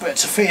one is, but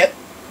it's a Fiat.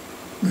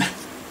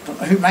 Don't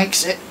know who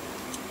makes it.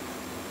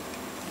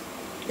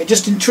 It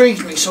just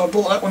intrigued me, so I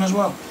bought that one as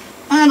well.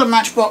 And a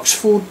Matchbox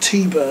Ford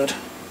T-Bird.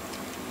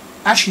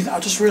 Actually,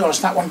 I just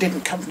realised that one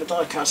didn't come from the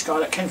Diecast guy,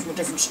 that came from a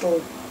different store.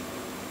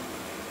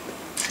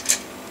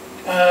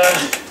 Well,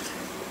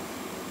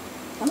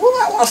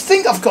 that one, I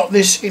think I've got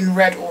this in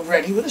red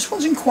already, but this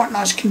one's in quite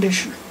nice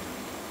condition.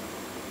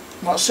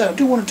 Like I said, I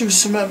do want to do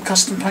some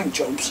custom paint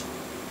jobs.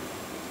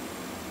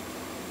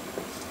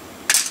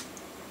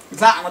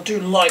 That, and I do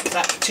like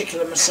that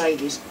particular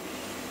Mercedes.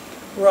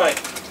 Right,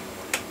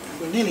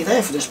 we're nearly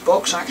there for this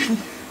box actually.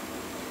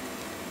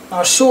 Now,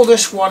 I saw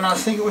this one, I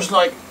think it was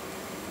like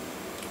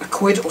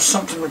 £1 or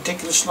something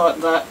ridiculous like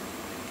that.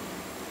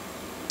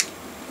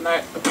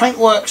 Now, the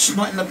paintwork's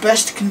not in the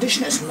best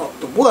condition. It's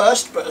not the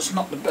worst, but it's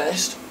not the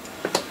best.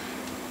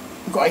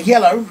 We've got a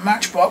yellow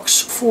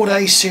Matchbox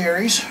 4-day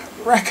series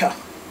wrecker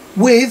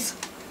with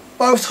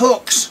both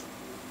hooks.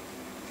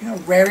 You know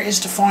how rare it is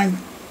to find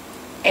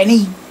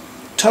any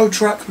tow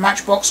truck,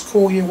 Matchbox,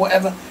 Corgi,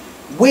 whatever,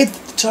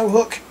 with the tow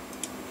hook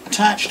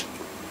attached.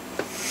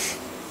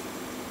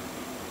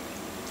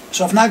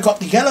 So I've now got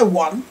the yellow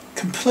one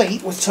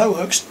complete with tow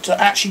hooks to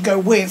actually go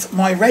with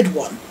my red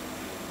one,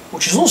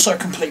 which is also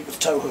complete with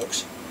tow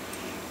hooks.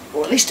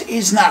 Or at least it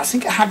is now. I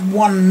think I had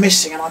one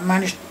missing and I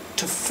managed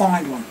to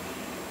find one.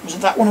 Was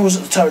it that one or was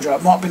it the Tojo?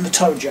 It might have been the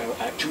Tojo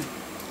actually.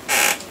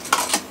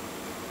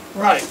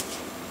 Right.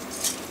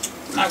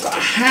 Now I've got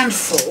a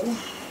handful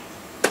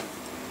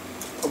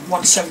of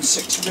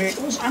 176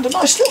 vehicles and a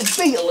nice little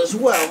Beetle as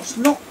well. It's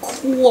not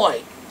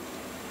quite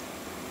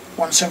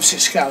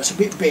 176 scale, it's a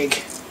bit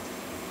big.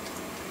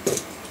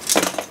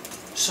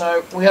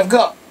 So we have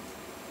got,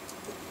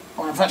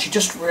 well, I've actually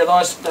just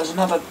realised that there's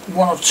another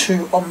one or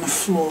two on the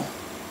floor.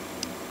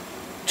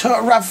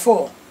 Toyota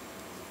RAV4.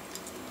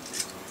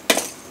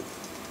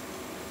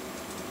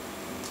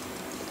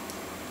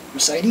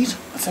 Mercedes,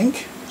 I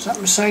think. Is that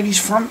Mercedes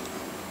front?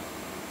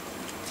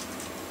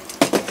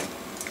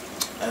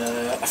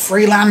 A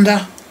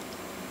Freelander.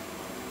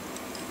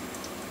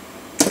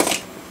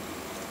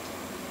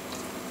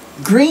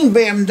 Green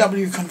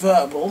BMW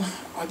convertible.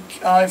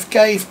 I've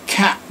gave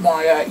Kat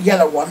my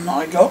yellow one that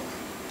I got.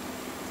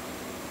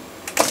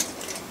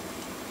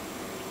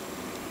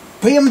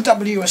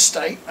 BMW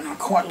Estate, and I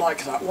quite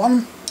like that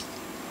one.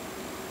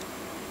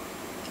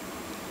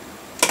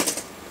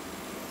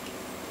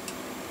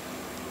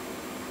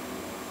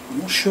 I'm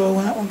not sure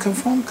where that one come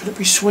from. Could it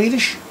be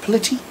Swedish?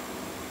 Politti?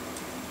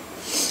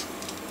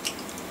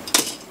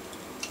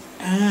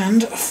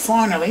 And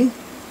finally,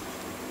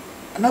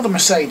 another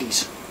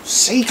Mercedes.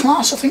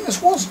 C-Class, I think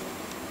this was.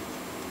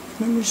 If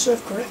memory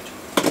serves correct.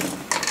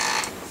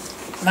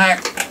 Now,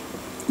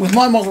 with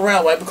my model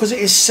railway, because it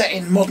is set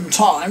in modern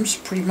times,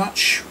 pretty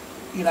much,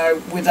 you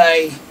know, with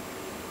a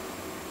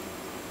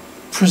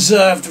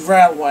preserved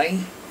railway,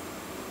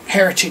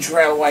 heritage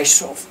railway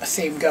sort of a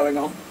theme going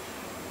on,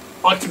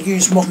 I can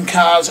use modern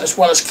cars as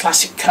well as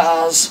classic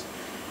cars.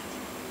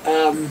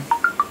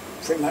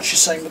 Pretty much the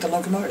same with the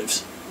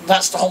locomotives.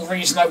 That's the whole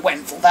reason I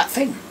went for that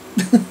thing.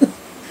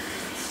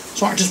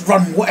 So I can just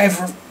run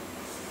whatever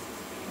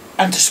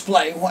and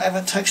display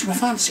whatever takes my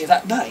fancy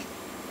that day.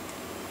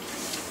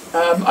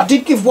 I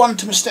did give one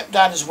to my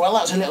stepdad as well.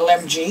 That was a little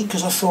MG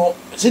because I thought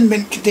it's in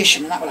mint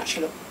condition and that would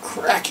actually look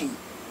cracking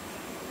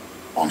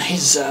on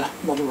his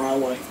model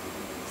railway.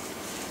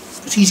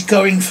 But he's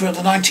going for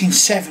the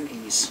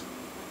 1970s,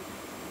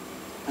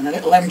 and a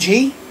little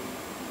MG,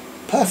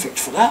 perfect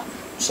for that.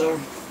 So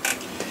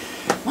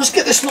let's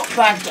get this lot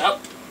bagged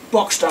up,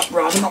 boxed up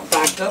rather, not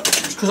bagged up,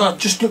 because I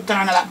just looked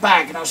down at that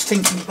bag and I was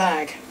thinking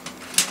bag,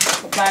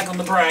 a bag on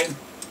the brain.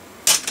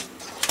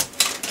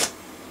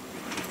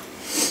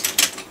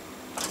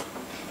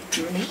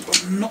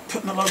 I'm not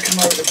putting the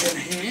locomotive in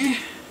here.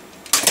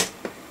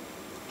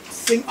 I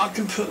think I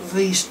can put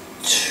these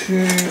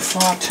 2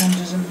 fire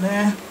tenders in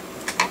there.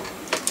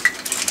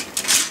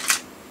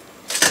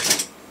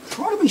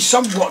 Try to be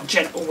somewhat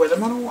gentle with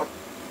them. I don't want,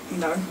 you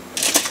know,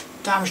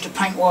 damage the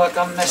paintwork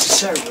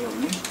unnecessarily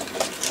on these.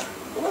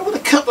 Well, with a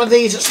couple of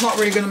these, it's not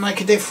really going to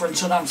make a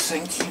difference, I don't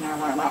think. You know,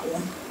 like that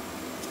one.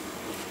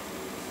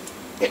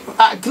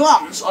 At a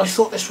glance, I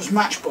thought this was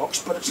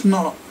Matchbox, but it's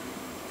not.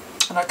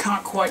 And I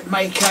can't quite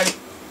make out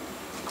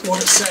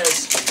what it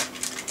says.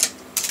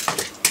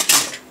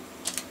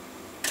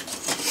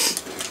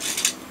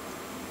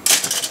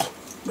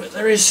 But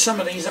there is some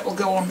of these that will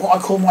go on what I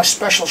call my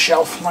special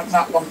shelf, like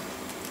that one.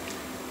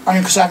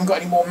 Only because I haven't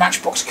got any more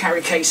Matchbox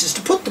carry cases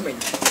to put them in.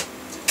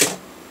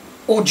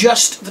 Or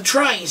just the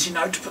trays, you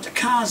know, to put the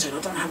cars in.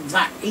 I don't have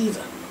that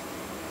either.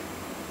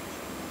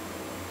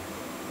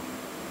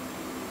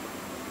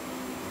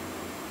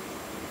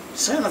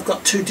 Saying I've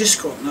got 2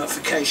 Discord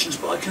notifications,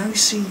 but I can only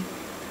see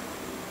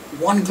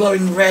 1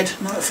 glowing red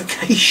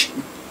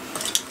notification.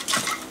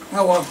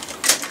 Oh well.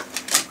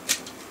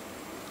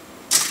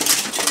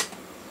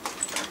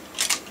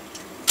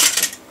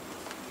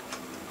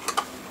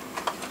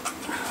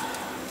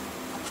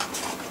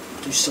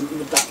 Do something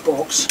with that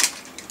box.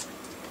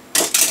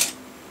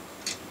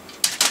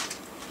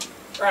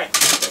 Right,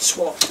 let's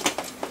swap.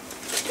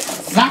 Get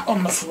that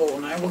on the floor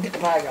now. We'll get the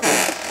bag up.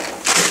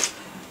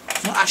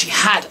 I've not actually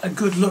had a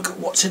good look at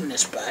what's in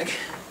this bag.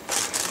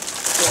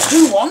 What I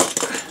do want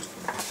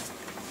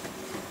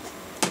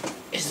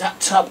is that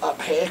tub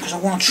up here, because I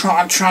want to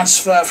try and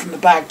transfer from the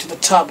bag to the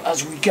tub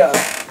as we go.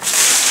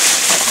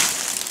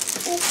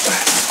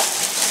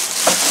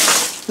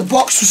 The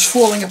box was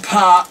falling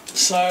apart,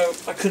 so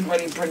I couldn't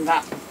really bring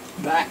that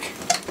back.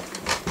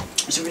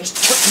 So we just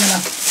put them in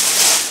a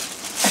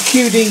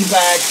QD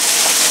bag.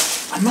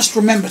 I must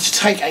remember to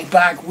take a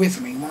bag with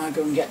me when I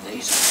go and get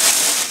these.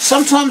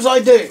 Sometimes I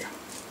do.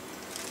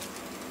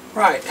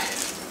 Right.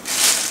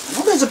 I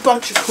know there's a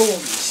bunch of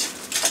corgis.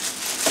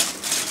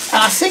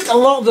 And I think a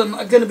lot of them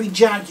are going to be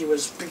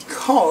Jaguars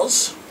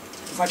because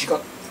I've actually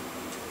got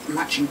a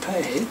matching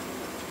pair here.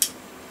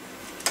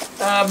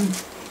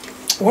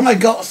 When I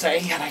got there,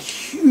 he had a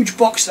huge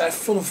box there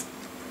full of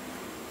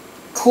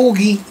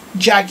Corgi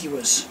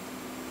Jaguars.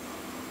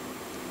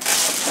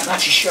 I'll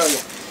actually show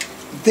you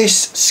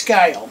this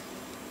scale.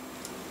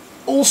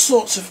 All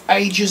sorts of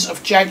ages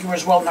of Jaguar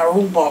as well, and they're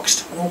all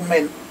boxed and all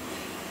mint.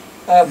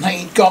 That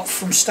he'd got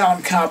from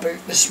Stalin Car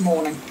Boot this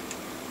morning.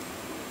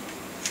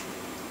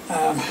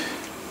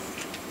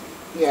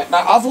 Yeah,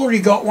 now I've already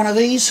got one of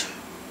these,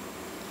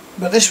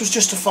 but this was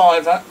just a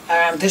 $5,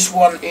 and this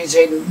one is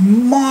in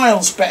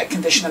miles better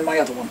condition than my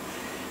other one.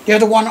 The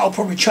other one I'll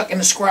probably chuck in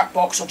the scrap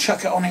box. I'll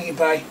chuck it on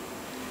eBay.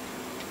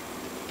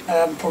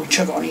 Probably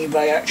chuck it on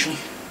eBay actually.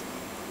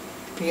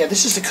 But yeah,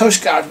 this is the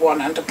Coast Guard one,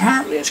 and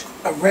apparently it's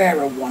a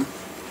rarer one.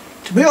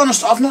 To be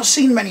honest, I've not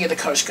seen many of the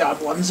Coast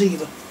Guard ones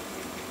either.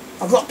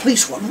 I've got a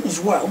police one as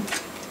well.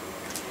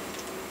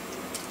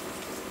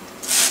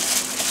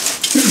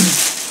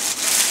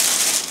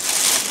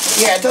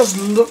 Yeah, it does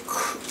look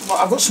like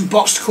I've got some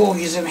boxed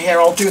corgis in here.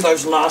 I'll do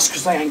those last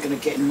because they ain't going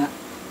to get in that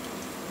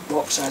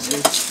box as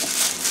is.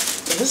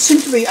 But there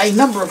seems to be a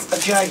number of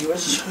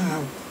Jaguars.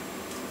 Oh,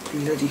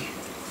 bloody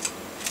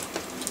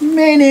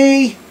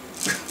many!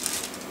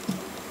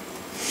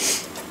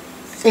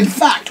 In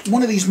fact,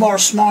 one of these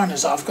Morris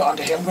Minors that I've got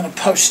under here, I'm going to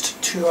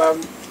post to a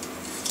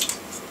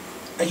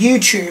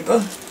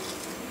YouTuber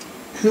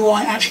who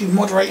I actually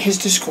moderate his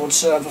Discord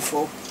server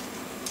for.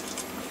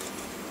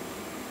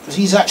 Because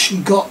he's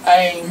actually got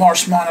a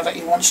Morris Minor that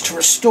he wants to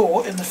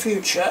restore in the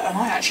future, and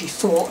I actually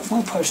thought if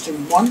I post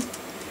him one,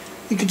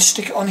 he could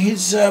stick it on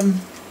his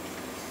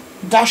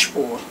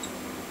dashboard.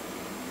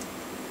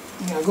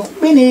 Yeah, I've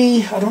got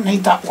Mini, I don't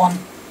need that one.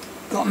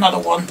 Got another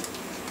one.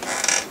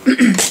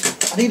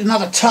 I need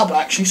another tub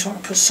actually, so I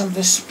can put some of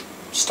this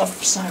stuff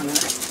for sale in it.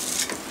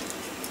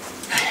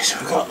 So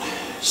we've got,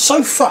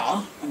 so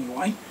far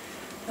anyway,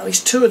 at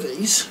least 2 of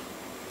these.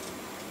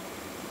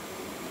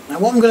 Now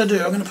what I'm going to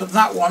do, I'm going to put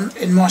that one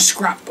in my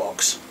scrap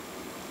box.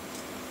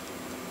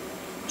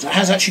 So it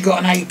has actually got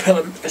an A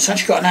pillar, it's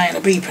actually got an A and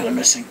a B pillar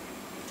missing.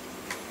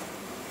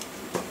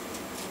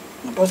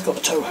 They've both got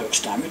the tow hooks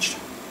damaged.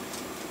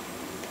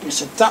 Yeah,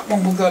 so that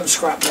one will go in the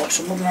scrap box,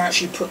 and we're going to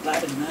actually put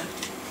that in there.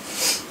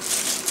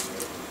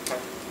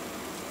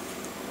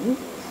 Ooh.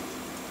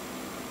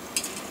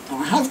 Now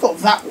I have got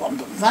that one,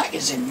 but that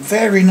is in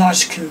very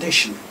nice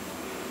condition.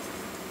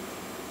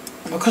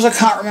 because I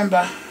can't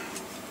remember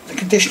the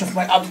condition of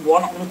my other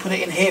one, I'm going to put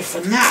it in here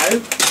for now,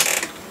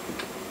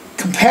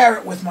 compare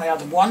it with my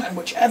other one, and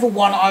whichever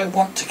one I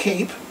want to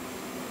keep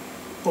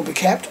will be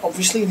kept,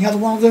 obviously, and the other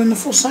one will go in the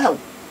for sale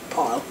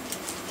pile.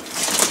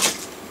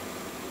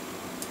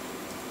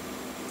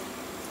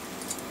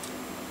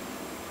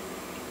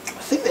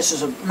 I think this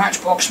is a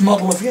Matchbox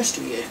model of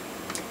yesteryear.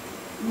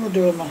 What am I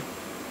doing there?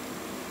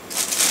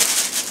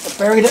 I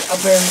buried it.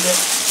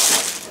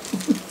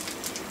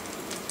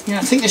 Yeah,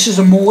 I think this is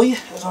a Moy,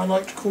 as I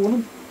like to call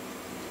them.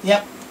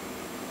 Yep.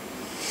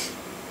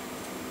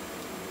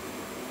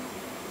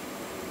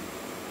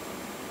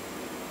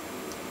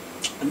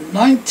 A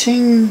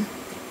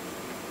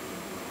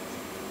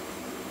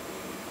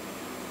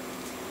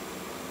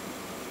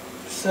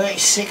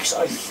 1936,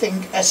 I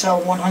think,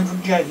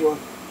 SL100 Jaguar.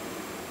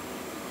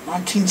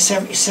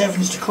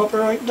 1977 is the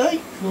copyright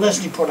date.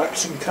 Leslie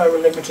Products and Co.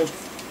 Limited.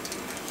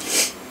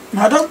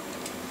 Now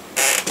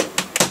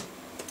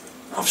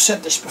I've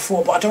said this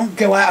before, but I don't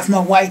go out of my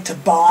way to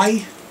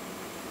buy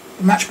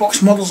the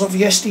Matchbox models of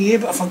yesteryear,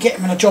 but if I get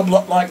them in a job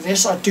lot like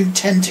this, I do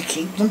tend to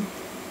keep them.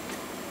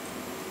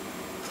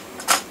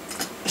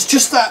 It's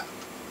just that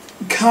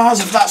cars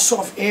of that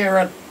sort of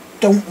era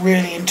don't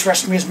really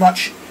interest me as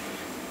much.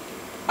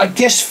 I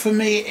guess for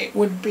me it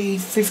would be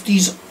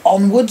 50s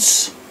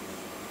onwards.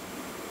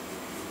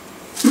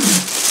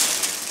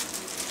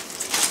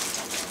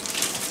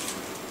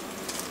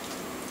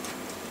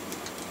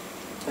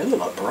 They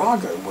look like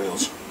Baricade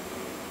wheels.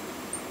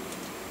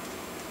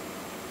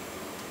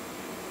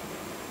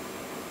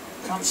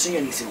 Can't see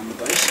anything on the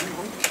base. Hang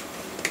on.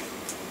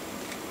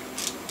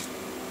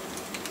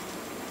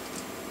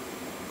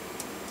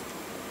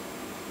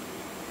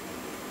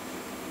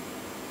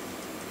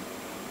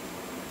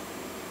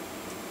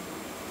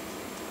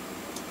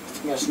 I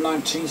think that's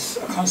 19th.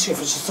 I can't see if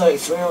it's a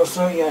 33 or a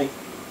 38.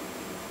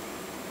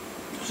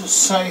 Does it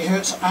say who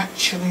it's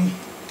actually?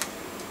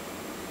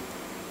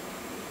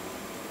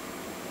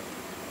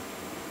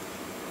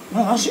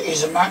 No, it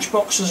is a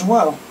Matchbox as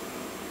well.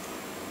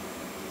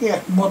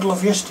 Yeah, model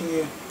of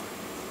yesteryear.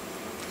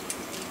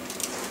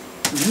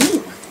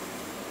 Ooh.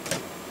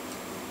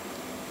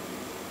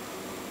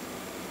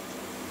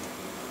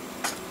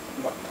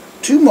 What,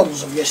 2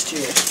 models of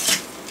yesteryear?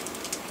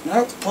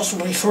 No,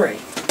 possibly 3.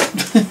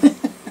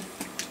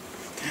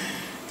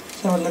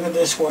 So have a look at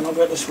this one. I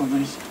bet this one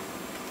is.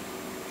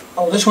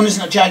 Oh, this one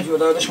isn't a Jaguar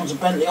though. This one's a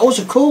Bentley. Oh, it's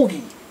a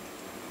Corgi.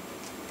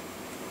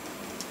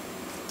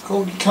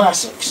 Corgi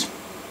Classics.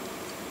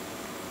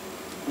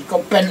 It's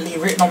got Bentley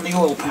written on the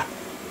oil pan.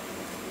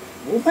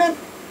 Oil pan?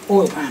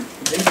 Oil pan,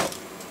 indeed.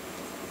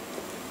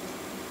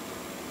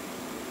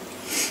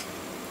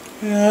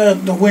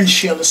 The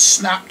windshield has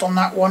snapped on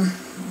that one,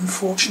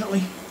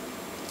 unfortunately.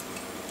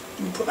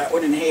 Let me put that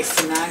one in here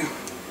for now.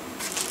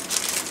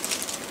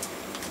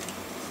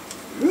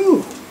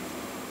 Ooh.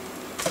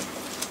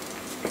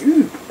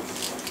 Ooh.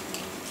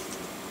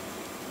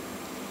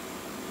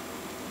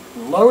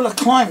 Lola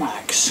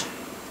Climax.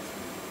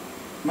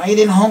 Made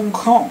in Hong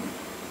Kong.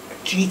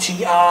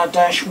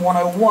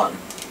 GTR-101.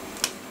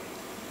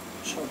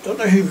 So I don't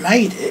know who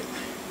made it,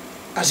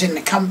 as in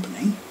the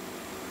company,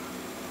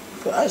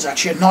 but that is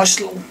actually a nice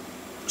little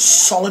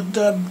solid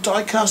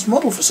die-cast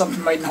model for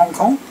something made in Hong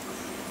Kong.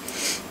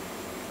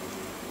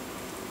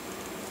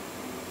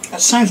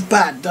 That sounds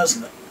bad,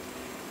 doesn't it?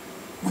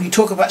 When you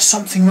talk about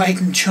something made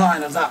in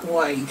China that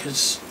way,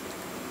 because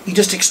you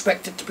just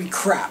expect it to be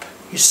crap.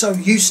 You're so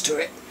used to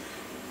it.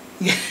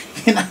 You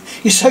know,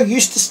 you're so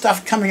used to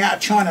stuff coming out of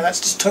China that's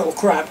just total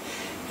crap.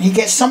 And you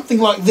get something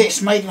like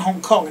this made in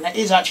Hong Kong, and it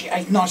is actually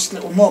a nice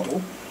little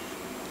model.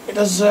 It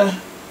does. I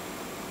mean,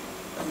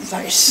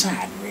 that is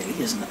sad, really,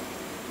 isn't it?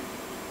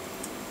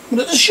 But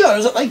it just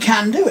shows that they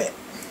can do it.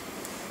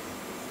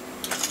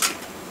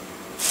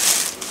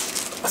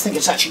 I think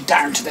it's actually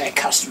down to their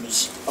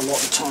customers a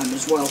lot of the time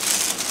as well.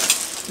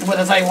 And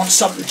whether they want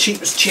something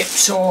cheap as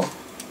chips or...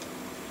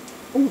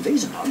 Oh,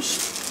 these are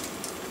nice.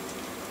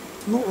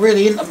 I'm not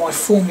really into my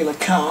Formula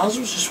cars.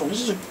 What's this one?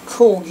 This is a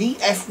Corgi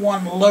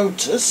F1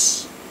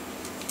 Lotus.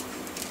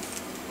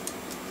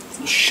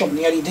 I'll shove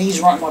the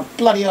LEDs right in my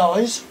bloody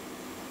eyes.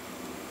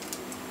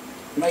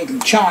 Made in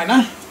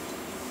China.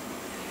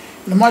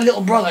 And my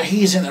little brother,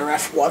 he's into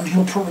F1.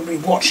 He'll probably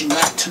be watching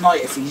that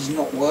tonight if he's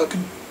not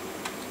working.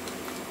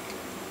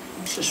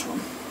 What's this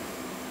one?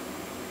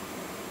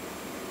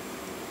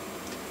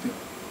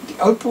 The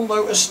Opel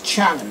Lotus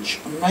Challenge,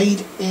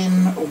 made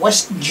in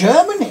West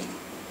Germany.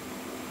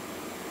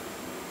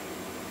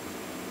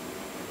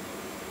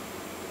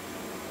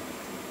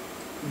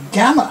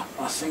 Gamma,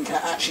 I think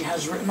it actually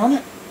has written on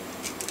it.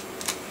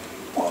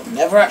 Well, I've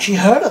never actually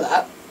heard of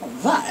that. Well,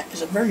 that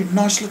is a very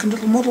nice looking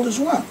little model as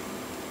well.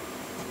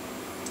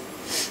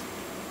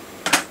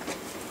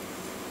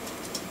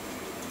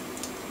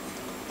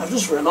 I've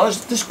just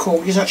realised this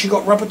Corgi's actually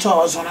got rubber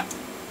tyres on it.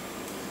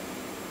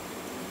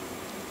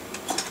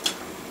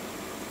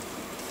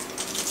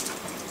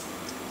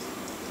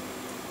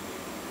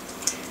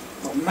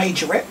 Got a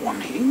majorette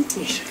one here.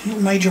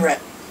 Little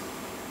majorette.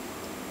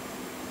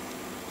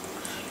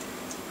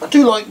 I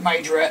do like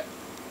Majorette,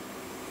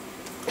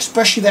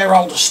 especially their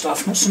older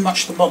stuff, not so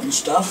much the modern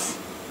stuff.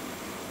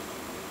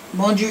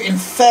 Mind you, in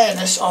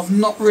fairness, I've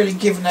not really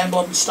given their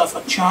modern stuff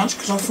a chance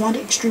because I find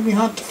it extremely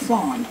hard to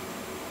find.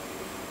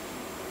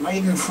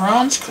 Made in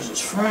France because it's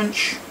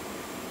French.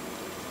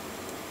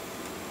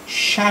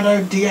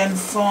 Shadow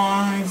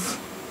DN5.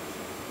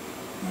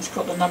 It's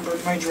got the number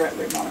of Majorette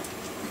written on it.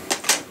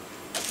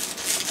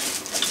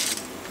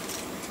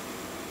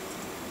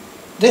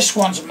 This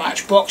one's a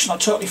Matchbox, and I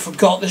totally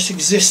forgot this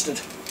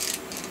existed.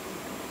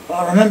 But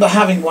I remember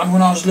having one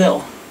when I was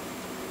little.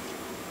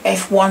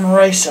 F1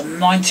 Racer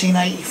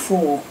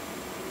 1984.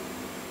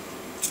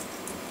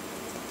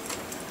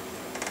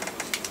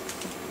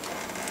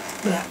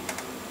 Yeah.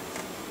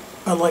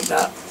 I like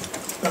that.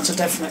 That's a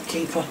definite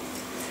keeper.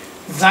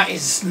 That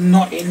is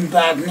not in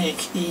bad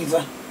nick either.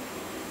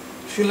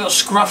 A few little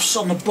scruffs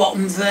on the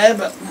bottom there,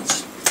 but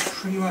that's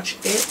pretty much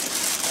it.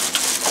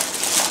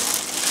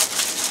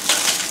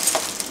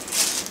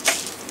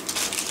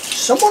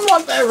 Someone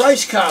like their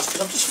race cars,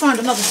 because I've just found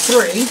another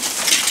 3,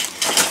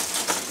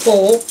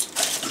 4.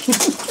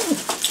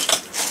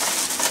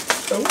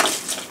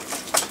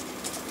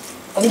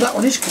 Oh, that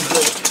one is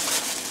complete.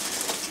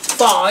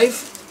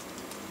 5.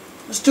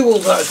 Let's do all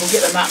those, we'll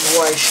get them out of the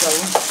way, shall we?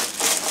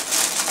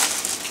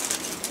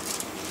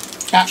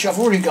 Actually, I've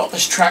already got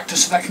this tractor,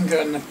 so that can go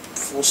in the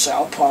for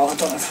sale pile. I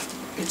don't know if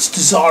it's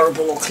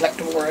desirable or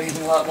collectible or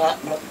anything like that,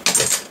 but...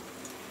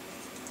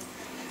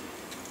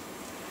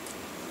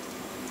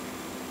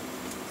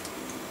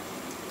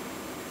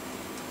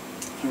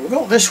 So we've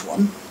got this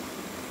one.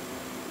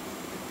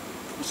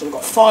 So we've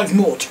got 5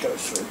 more to go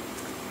through.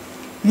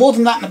 More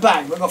than that in the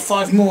bag, we've got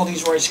 5 more of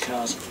these race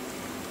cars.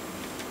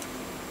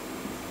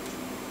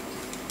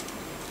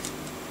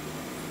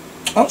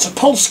 Oh, it's a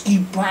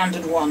Polski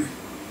branded one.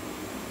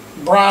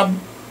 Brabham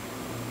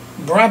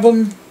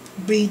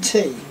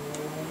BT.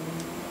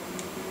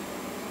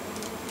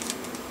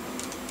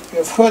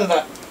 You've heard of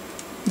that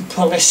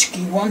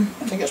Poliski one?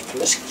 I think it's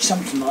Poliski,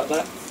 something like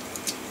that.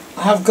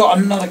 I have got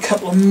another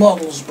couple of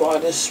models by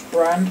this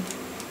brand.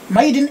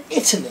 Made in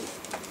Italy.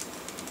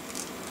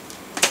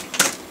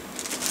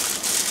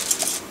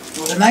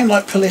 With a name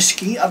like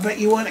Poliski, I bet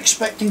you weren't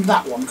expecting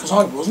that one, because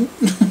I wasn't.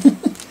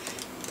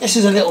 This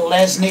is a little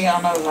Lesney, I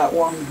know that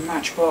one,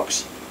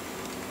 Matchbox.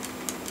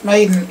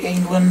 Made in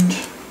England.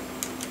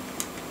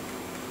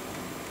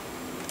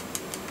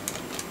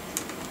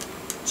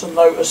 It's a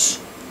Lotus.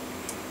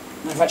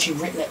 They've actually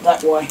written it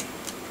that way.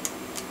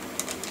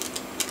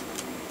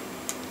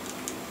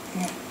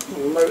 Yeah,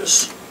 little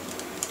Lotus.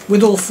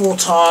 With all 4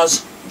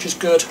 tyres, which is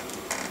good.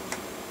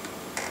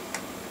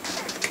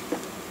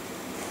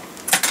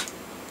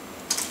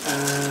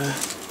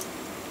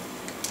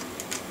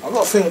 I've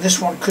got a feeling this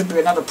one could be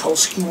another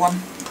Polski one.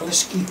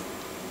 Poliski.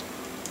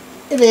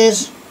 It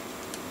is.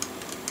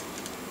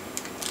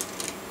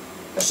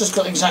 It's just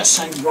got the exact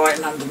same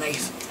writing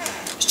underneath.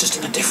 It's just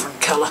in a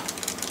different colour.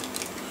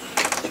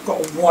 I've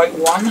got a white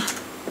one.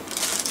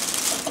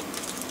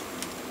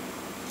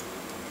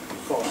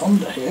 I've got a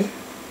Honda here.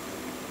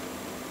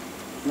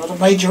 Another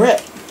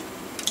Majorette.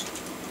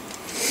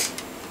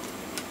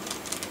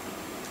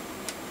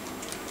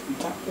 And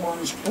that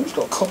one's... Oh, it's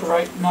got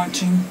copyright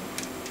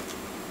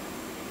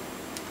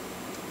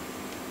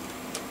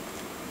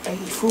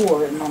 1984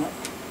 written on it.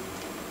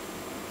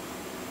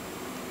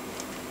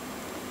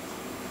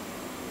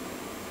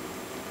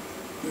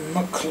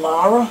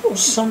 McLaren or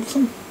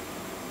something.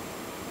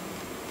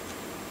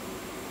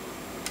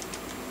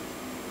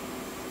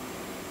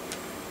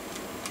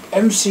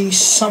 MC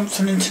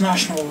something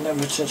International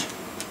Limited.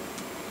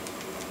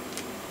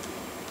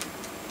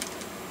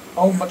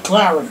 Oh,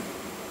 McLaren.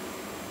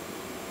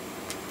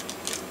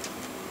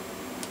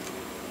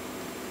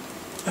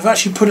 I've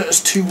actually put it as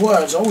 2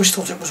 words. I always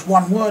thought it was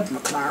 1 word,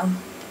 McLaren.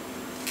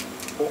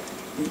 Or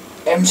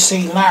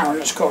MC Laren,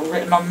 it's got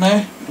written on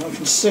there. I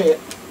can see it.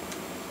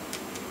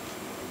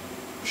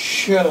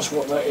 Sure, that's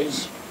what that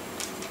is.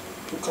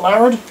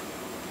 McLaren?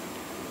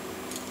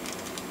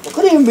 I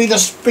could even be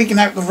just speaking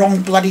out the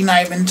wrong bloody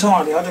name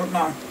entirely, I don't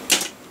know.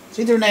 It's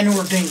either an N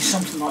or a D,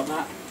 something like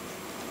that.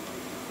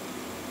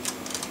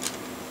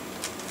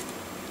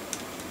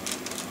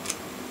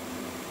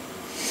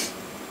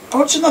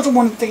 Oh, it's another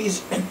one of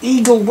these, an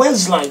Eagle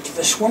Westlake,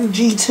 this one,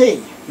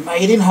 GT,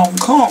 made in Hong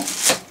Kong.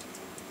 It's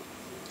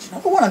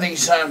another one of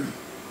these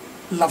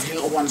lovely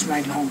little ones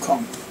made in Hong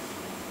Kong.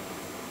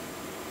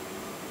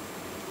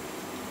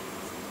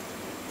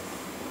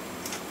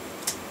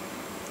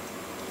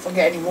 If I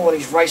get any more of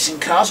these racing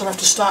cars, I'll have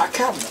to start a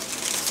cabinet.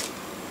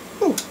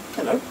 Ooh,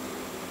 hello.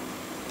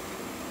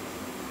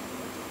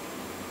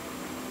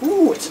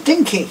 Ooh, it's a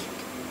Dinky.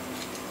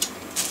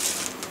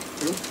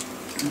 Ooh,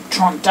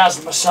 try and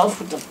dazzle myself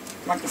with the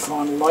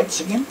magnifying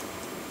lights again.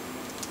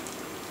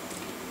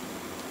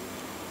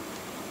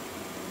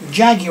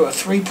 Jaguar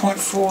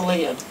 3.4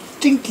 litre.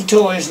 Dinky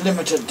Toys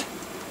Limited.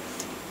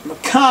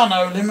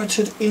 Meccano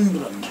Limited,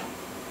 England.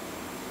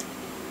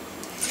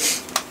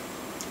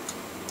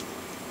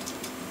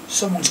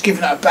 Someone's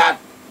given it a bad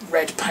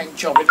red paint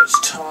job in its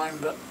time,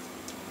 but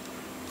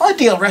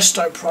Ideal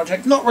resto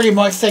project, not really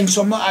my thing,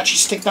 so I might actually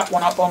stick that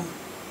one up on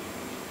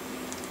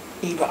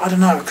eBay. I don't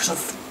know, because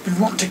I've been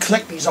wanting to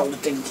collect these older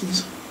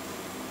dinkies.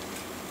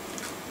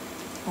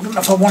 I don't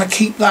know if I want to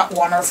keep that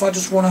one or if I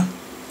just want to,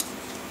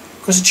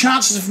 because the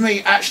chances of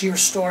me actually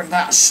restoring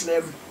that are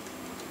slim.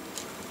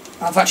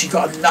 I've actually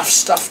got enough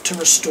stuff to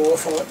restore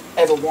if I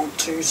ever want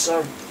to,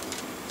 so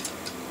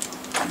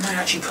I may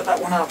actually put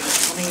that one up on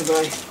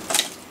eBay.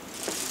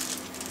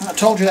 And I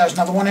told you there was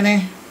another one in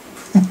here.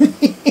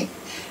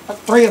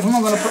 3 of them.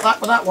 I'm going to put that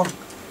with that one.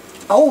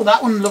 Oh,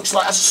 that one looks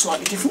like that's a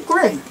slightly different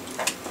green.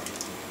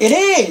 It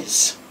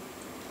is.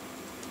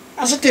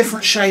 That's a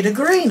different shade of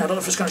green. I don't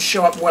know if it's going to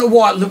show up well. I don't know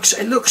why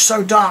it looks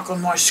so dark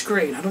on my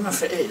screen. I don't know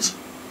if it is.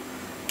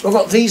 I've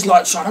got these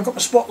lights on, I've got the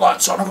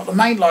spotlights on, I've got the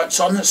main lights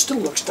on, and it still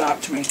looks dark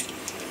to me.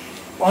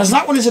 Well, as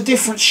that one is a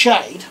different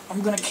shade,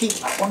 I'm going to keep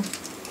that one.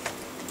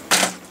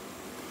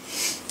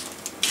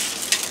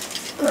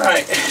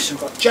 Right, so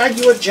we've got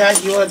Jaguar,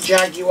 Jaguar,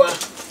 Jaguar,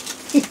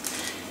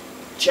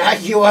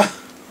 Jaguar,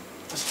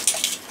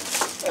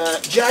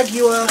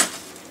 Jaguar,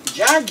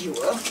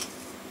 Jaguar,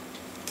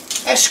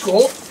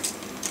 Escort,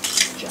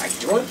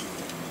 Jaguar,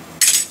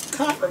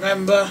 can't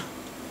remember,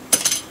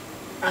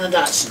 and a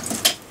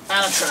Datsun,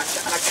 and a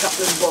tractor, and a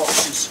couple of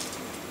boxes.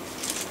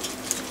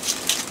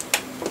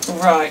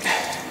 Right.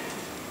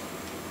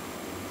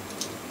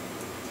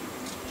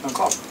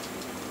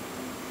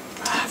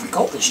 I haven't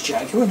got this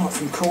Jaguar, not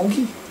from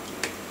Corgi.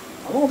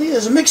 Oh,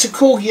 there's a mix of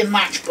Corgi and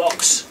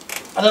Matchbox.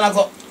 And then I've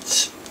got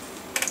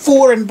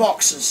 4 in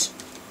boxes.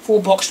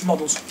 4 boxed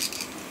models.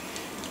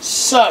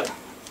 So,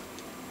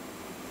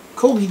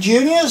 Corgi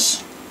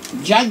Juniors,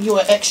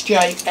 Jaguar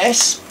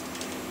XJS.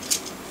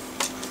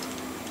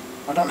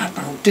 I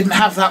didn't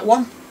have that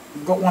one.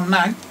 I've got one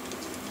now.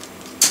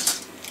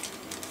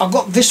 I've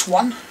got this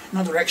one,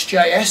 another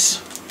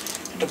XJS.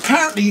 And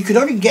apparently you could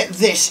only get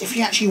this if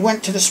you actually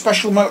went to the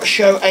Special Motor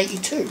Show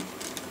 82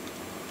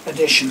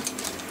 edition.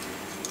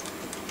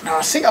 Now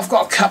I think I've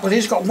got a couple of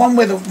these. I've got one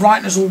where the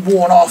writing's all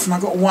worn off, and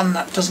I've got one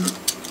that doesn't,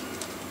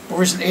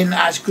 or isn't in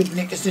as good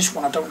nick as this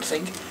one, I don't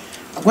think.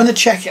 I'm going to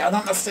check it. I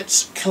don't know if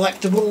it's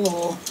collectible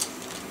or,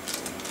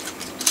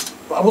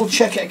 but I will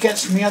check it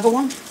against the other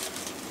one.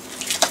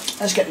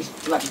 Let's get these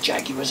bloody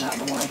Jaguars out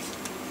of the way.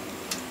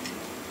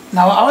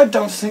 Now I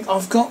don't think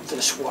I've got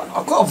this one.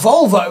 I've got a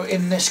Volvo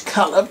in this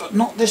colour, but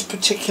not this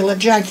particular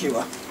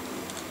Jaguar.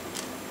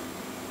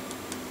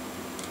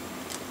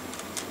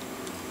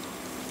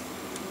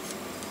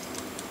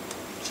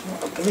 So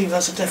I believe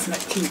that's a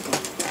definite keeper.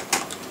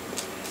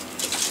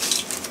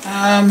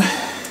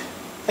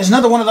 There's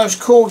another one of those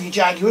Corgi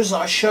Jaguars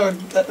that I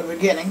showed at the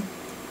beginning,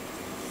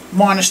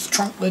 minus the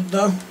trunk lid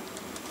though.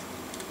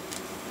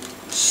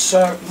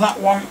 So that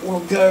one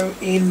will go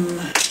in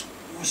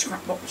my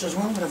scrap box as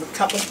well. We'll have a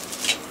couple.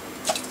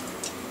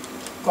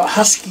 Got a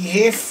Husky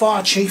here,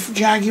 Fire Chief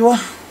Jaguar.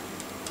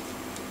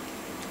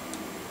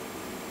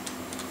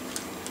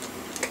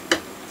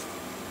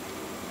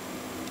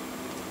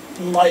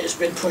 The light has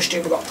been pushed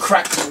in. We've got a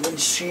crack in the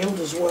windshield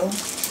as well.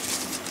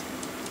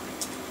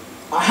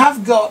 I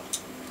have got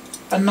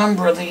a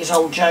number of these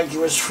old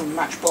Jaguars from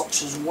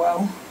Matchbox as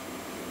well.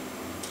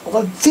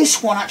 Although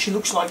this one actually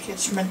looks like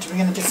it's meant to be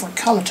in a different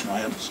colour to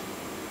my others.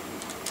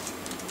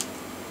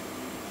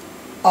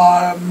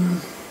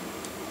 I'm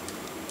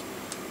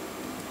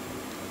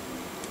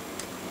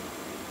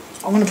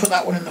going to put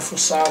that one in the for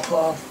sale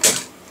pile.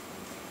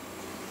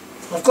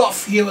 I've got a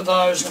few of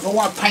those, and if I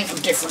want to paint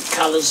them different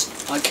colours,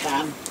 I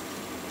can.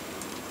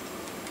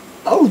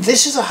 Oh,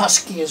 this is a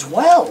Husky as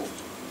well.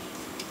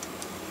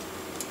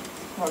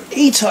 An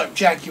E-Type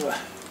Jaguar.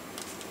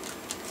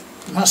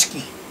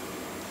 Husky.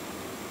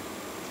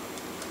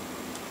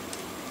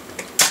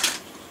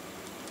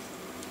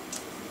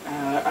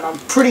 And I'm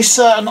pretty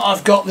certain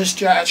I've got this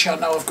Jaguar. Actually, I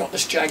know I've got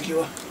this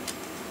Jaguar.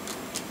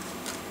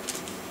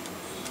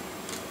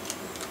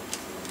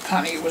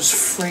 Apparently it was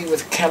free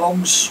with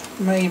Kellogg's,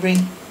 maybe.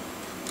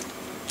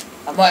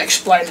 I might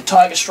explain the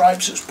Tiger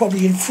Stripes. It's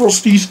probably in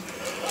Frosties.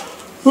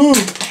 Oh,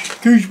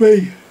 excuse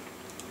me.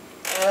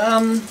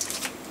 And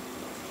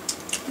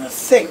I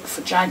think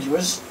for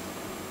Jaguars,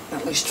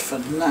 at least for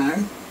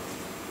now,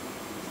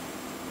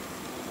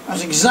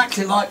 that's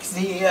exactly like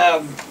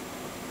the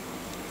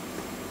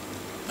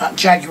that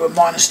Jaguar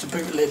minus the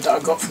boot lid that I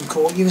got from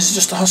Corgi. This is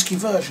just a Husky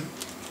version.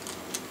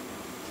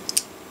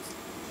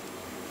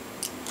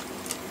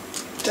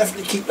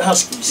 Definitely keep the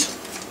Huskies.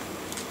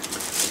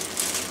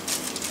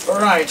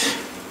 Alright.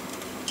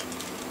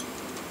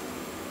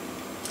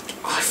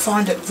 I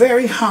find it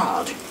very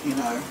hard, you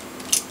know,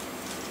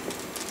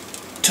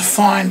 to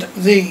find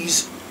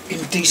these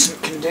in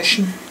decent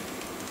condition.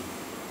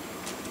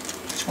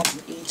 This one's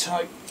an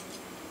E-Type.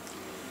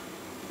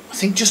 I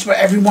think just about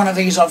every one of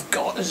these I've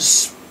got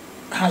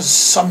has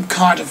some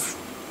kind of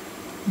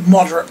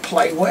moderate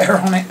play wear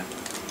on it.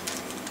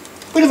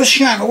 Bit of a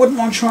shame. I wouldn't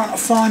mind trying to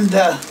find,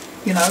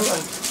 you know,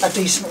 a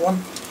decent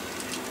one.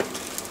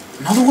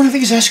 Another one of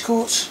these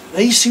Escorts.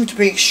 These seem to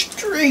be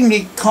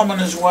extremely common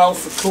as well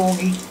for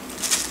Corgi.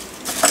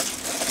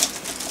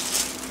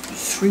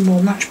 3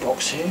 more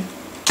Matchbox here.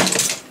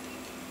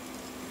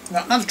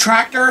 Got another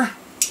tractor.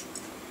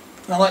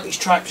 I like these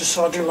tractors,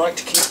 so I do like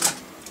to keep them.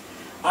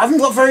 I haven't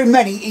got very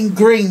many in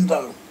green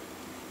though.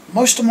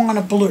 Most of mine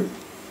are blue.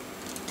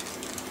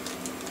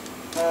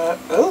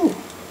 Oh.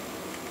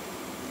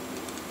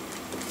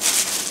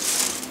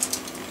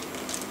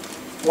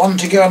 One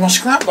to go in my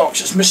scrap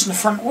box. It's missing the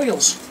front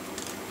wheels.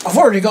 I've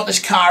already got this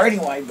car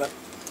anyway, but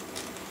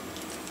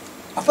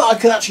I thought I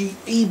could actually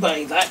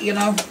eBay that, you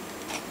know.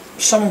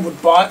 Someone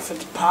would buy it for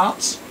the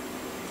parts.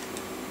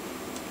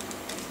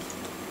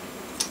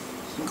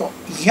 We've got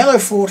yellow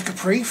Ford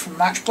Capri from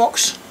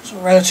Matchbox. It's a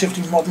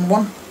relatively modern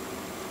one.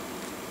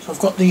 So I've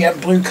got the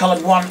blue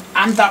coloured one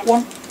and that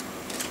one.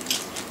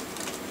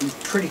 I'm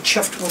pretty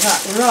chuffed with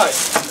that. Right, I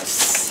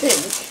think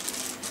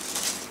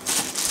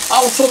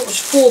I thought it was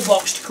 4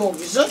 boxed corgis.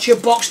 There's actually a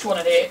boxed one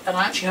in here, and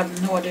I actually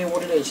have no idea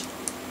what it is.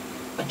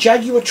 A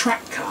Jaguar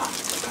track car,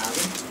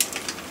 apparently.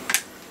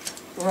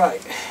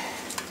 Right.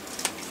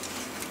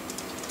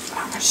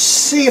 I'm going to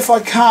see if I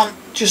can't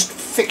just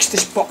fix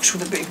this box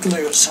with a bit of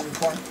glue at some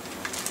point.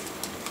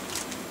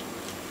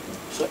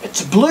 So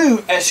it's a blue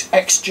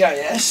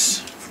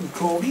XJS from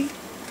Corgi.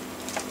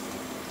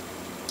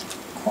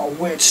 Quite a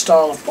weird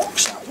style of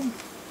box, that one.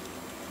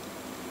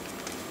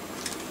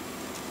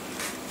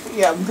 But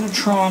yeah, I'm going to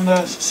try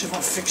and see if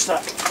I fix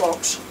that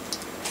box.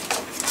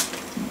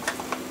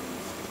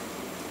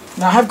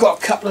 Now I have got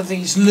a couple of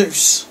these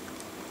loose,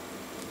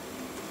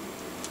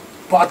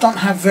 but I don't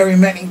have very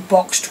many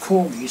boxed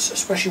Corgis,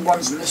 especially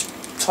ones in this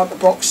type of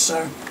box,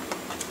 so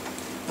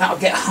that'll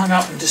get hung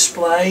up and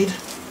displayed.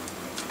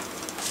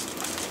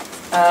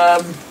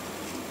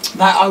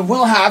 Now I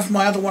will have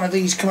my other one of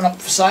these coming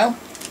up for sale.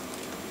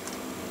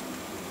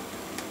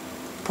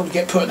 Probably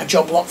get put in a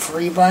job lot for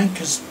eBay,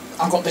 because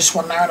I've got this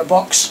one now in a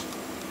box.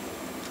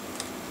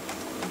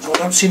 So I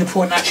don't see the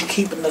point in actually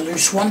keeping the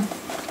loose one.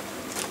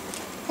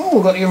 Oh,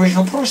 we've got the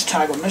original price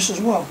tag on this as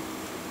well.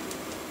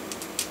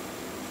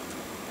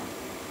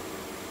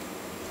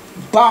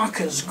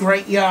 Barker's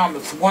Great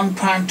Yarmouth,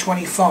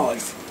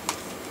 £1.25.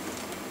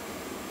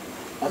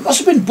 It must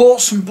have been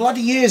bought some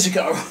bloody years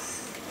ago.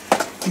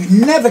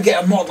 You never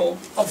get a model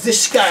of this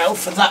scale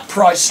for that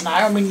price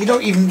now. I mean, you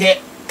don't even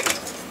get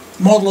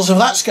models of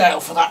that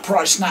scale for that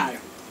price now.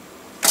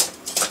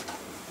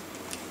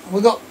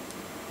 We've got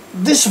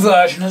this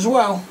version as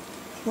well.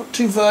 We've got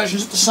 2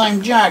 versions of the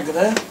same Jag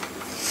there.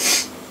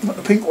 Got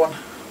the pink one.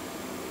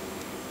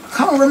 I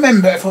can't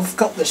remember if I've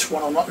got this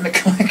one or not in the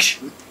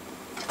collection.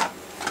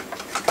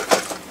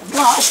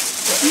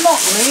 Last but not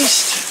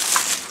least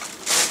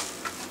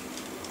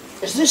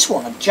is this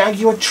one, a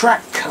Jaguar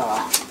track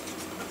car.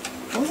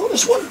 Have I got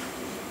this one?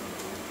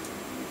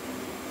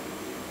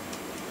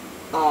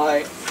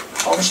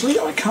 Honestly,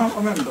 I can't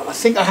remember. I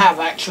think I have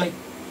actually.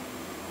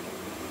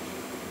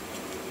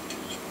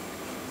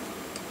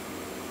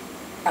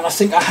 And I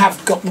think I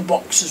have got the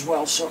box as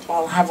well, so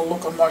I'll have a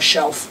look on my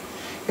shelf.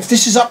 If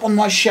this is up on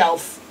my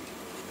shelf,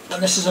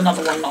 then this is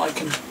another one that I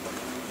can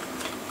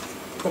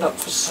put up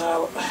for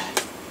sale.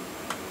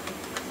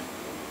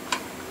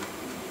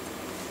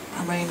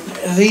 I mean,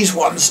 these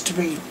ones, to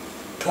be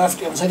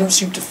perfectly honest, they don't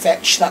seem to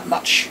fetch that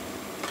much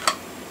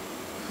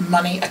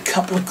money. A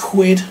couple of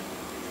quid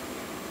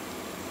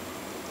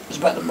is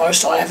about the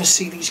most I ever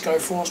see these go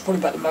for. It's probably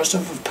about the most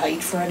I've ever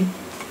paid for any.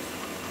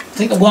 I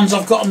think the ones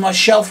I've got on my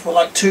shelf were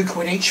like 2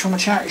 quid each from a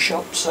charity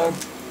shop, so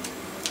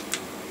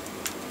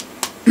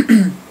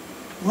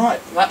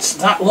right, that's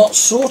that lot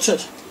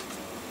sorted.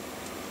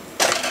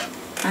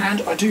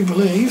 And I do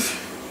believe,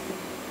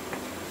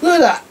 look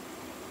at that,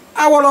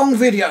 hour-long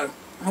video.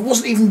 I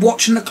wasn't even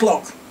watching the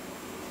clock.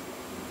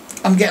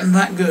 I'm getting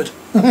that good.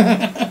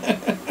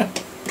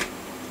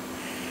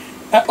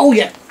 Oh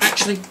yeah,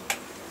 actually,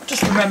 I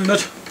just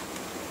remembered.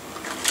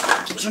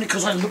 It was only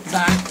because I looked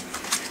down.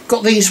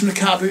 Got these from the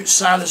car boot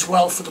sale as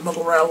well for the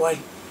Middle Railway.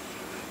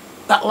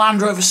 That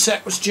Land Rover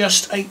set was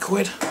just 8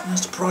 quid.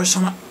 That's the price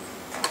on it.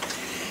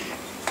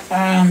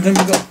 And then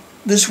we've got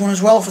this one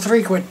as well for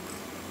 3 quid.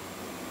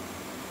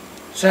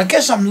 So I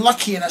guess I'm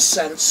lucky in a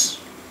sense,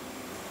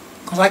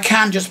 because I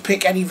can just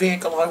pick any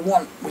vehicle I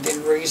want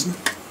within reason.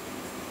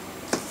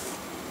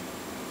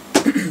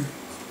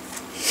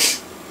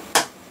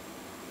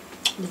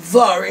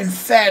 Though, in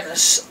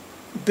fairness,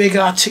 big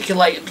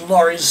articulated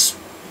lorries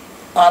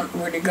aren't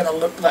really going to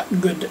look that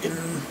good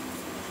in...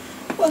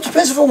 Well, it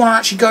depends if I want to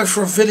actually go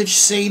for a village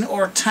scene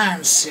or a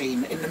town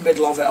scene in the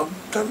middle of it. I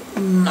don't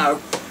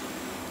know.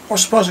 Or I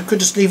suppose I could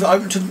just leave it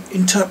open to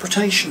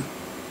interpretation.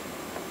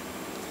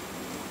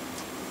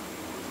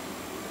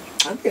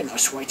 That'd be a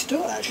nice way to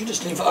do it, actually.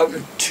 Just leave it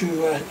open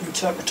to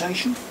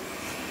interpretation.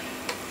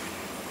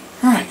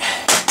 Right,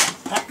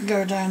 that can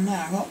go down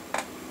now. I've got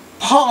a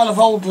pile of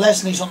old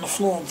Leslie's on the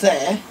floor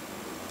there.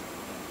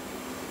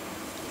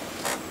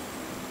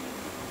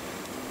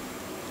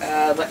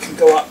 That can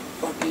go up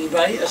on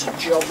eBay as a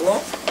job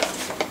lot.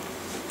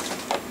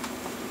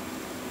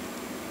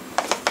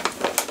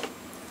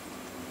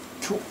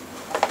 Cool.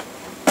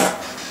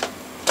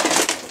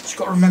 Just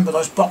got to remember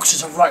those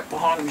boxes are right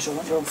behind me, so I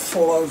won't be able to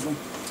fall over them.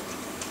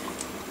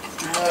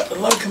 The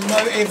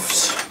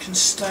locomotives can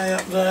stay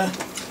up there.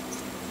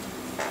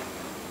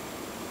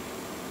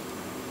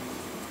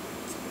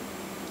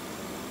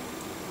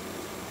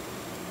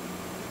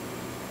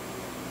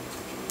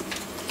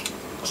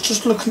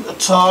 just looking at the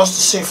tires to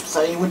see if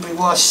they would be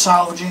worth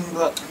salvaging,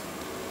 but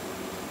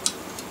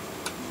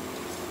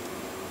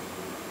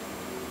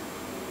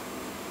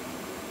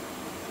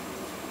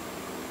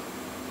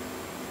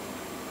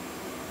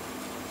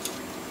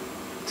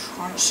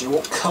trying to see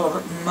what colour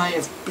it may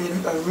have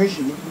been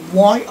originally.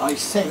 White, I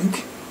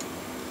think.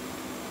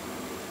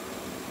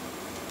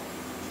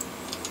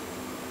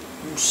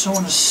 And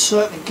someone has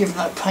certainly given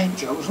that a paint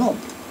job as well.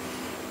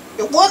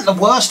 It wasn't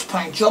the worst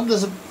paint job.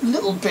 There's a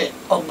little bit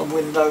on the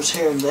windows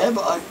here and there,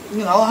 but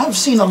I have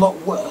seen a lot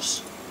worse.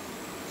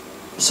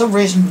 For some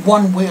reason,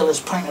 one wheel is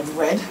painted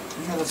red,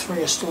 and the other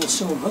three are still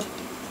silver.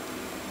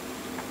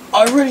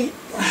 I really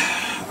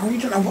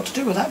don't know what to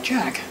do with that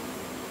jack.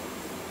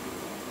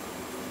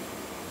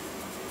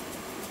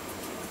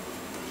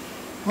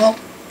 Well,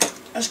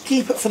 let's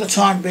keep it for the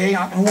time being.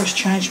 I can always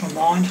change my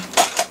mind.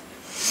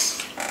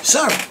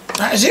 So,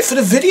 that is it for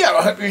the video.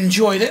 I hope you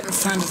enjoyed it and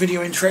found the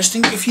video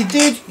interesting. If you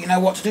did, you know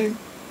what to do.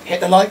 Hit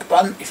the like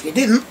button. If you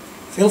didn't,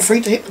 feel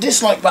free to hit the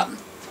dislike button.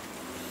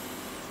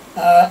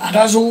 And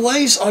as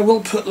always, I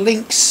will put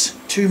links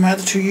to my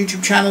other two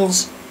YouTube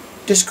channels,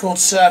 Discord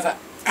server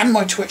and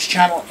my Twitch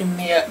channel in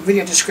the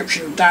video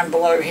description down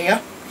below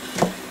here.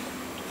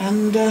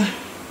 And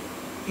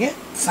yeah,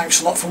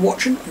 thanks a lot for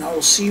watching, and I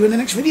will see you in the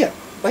next video.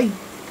 Bye.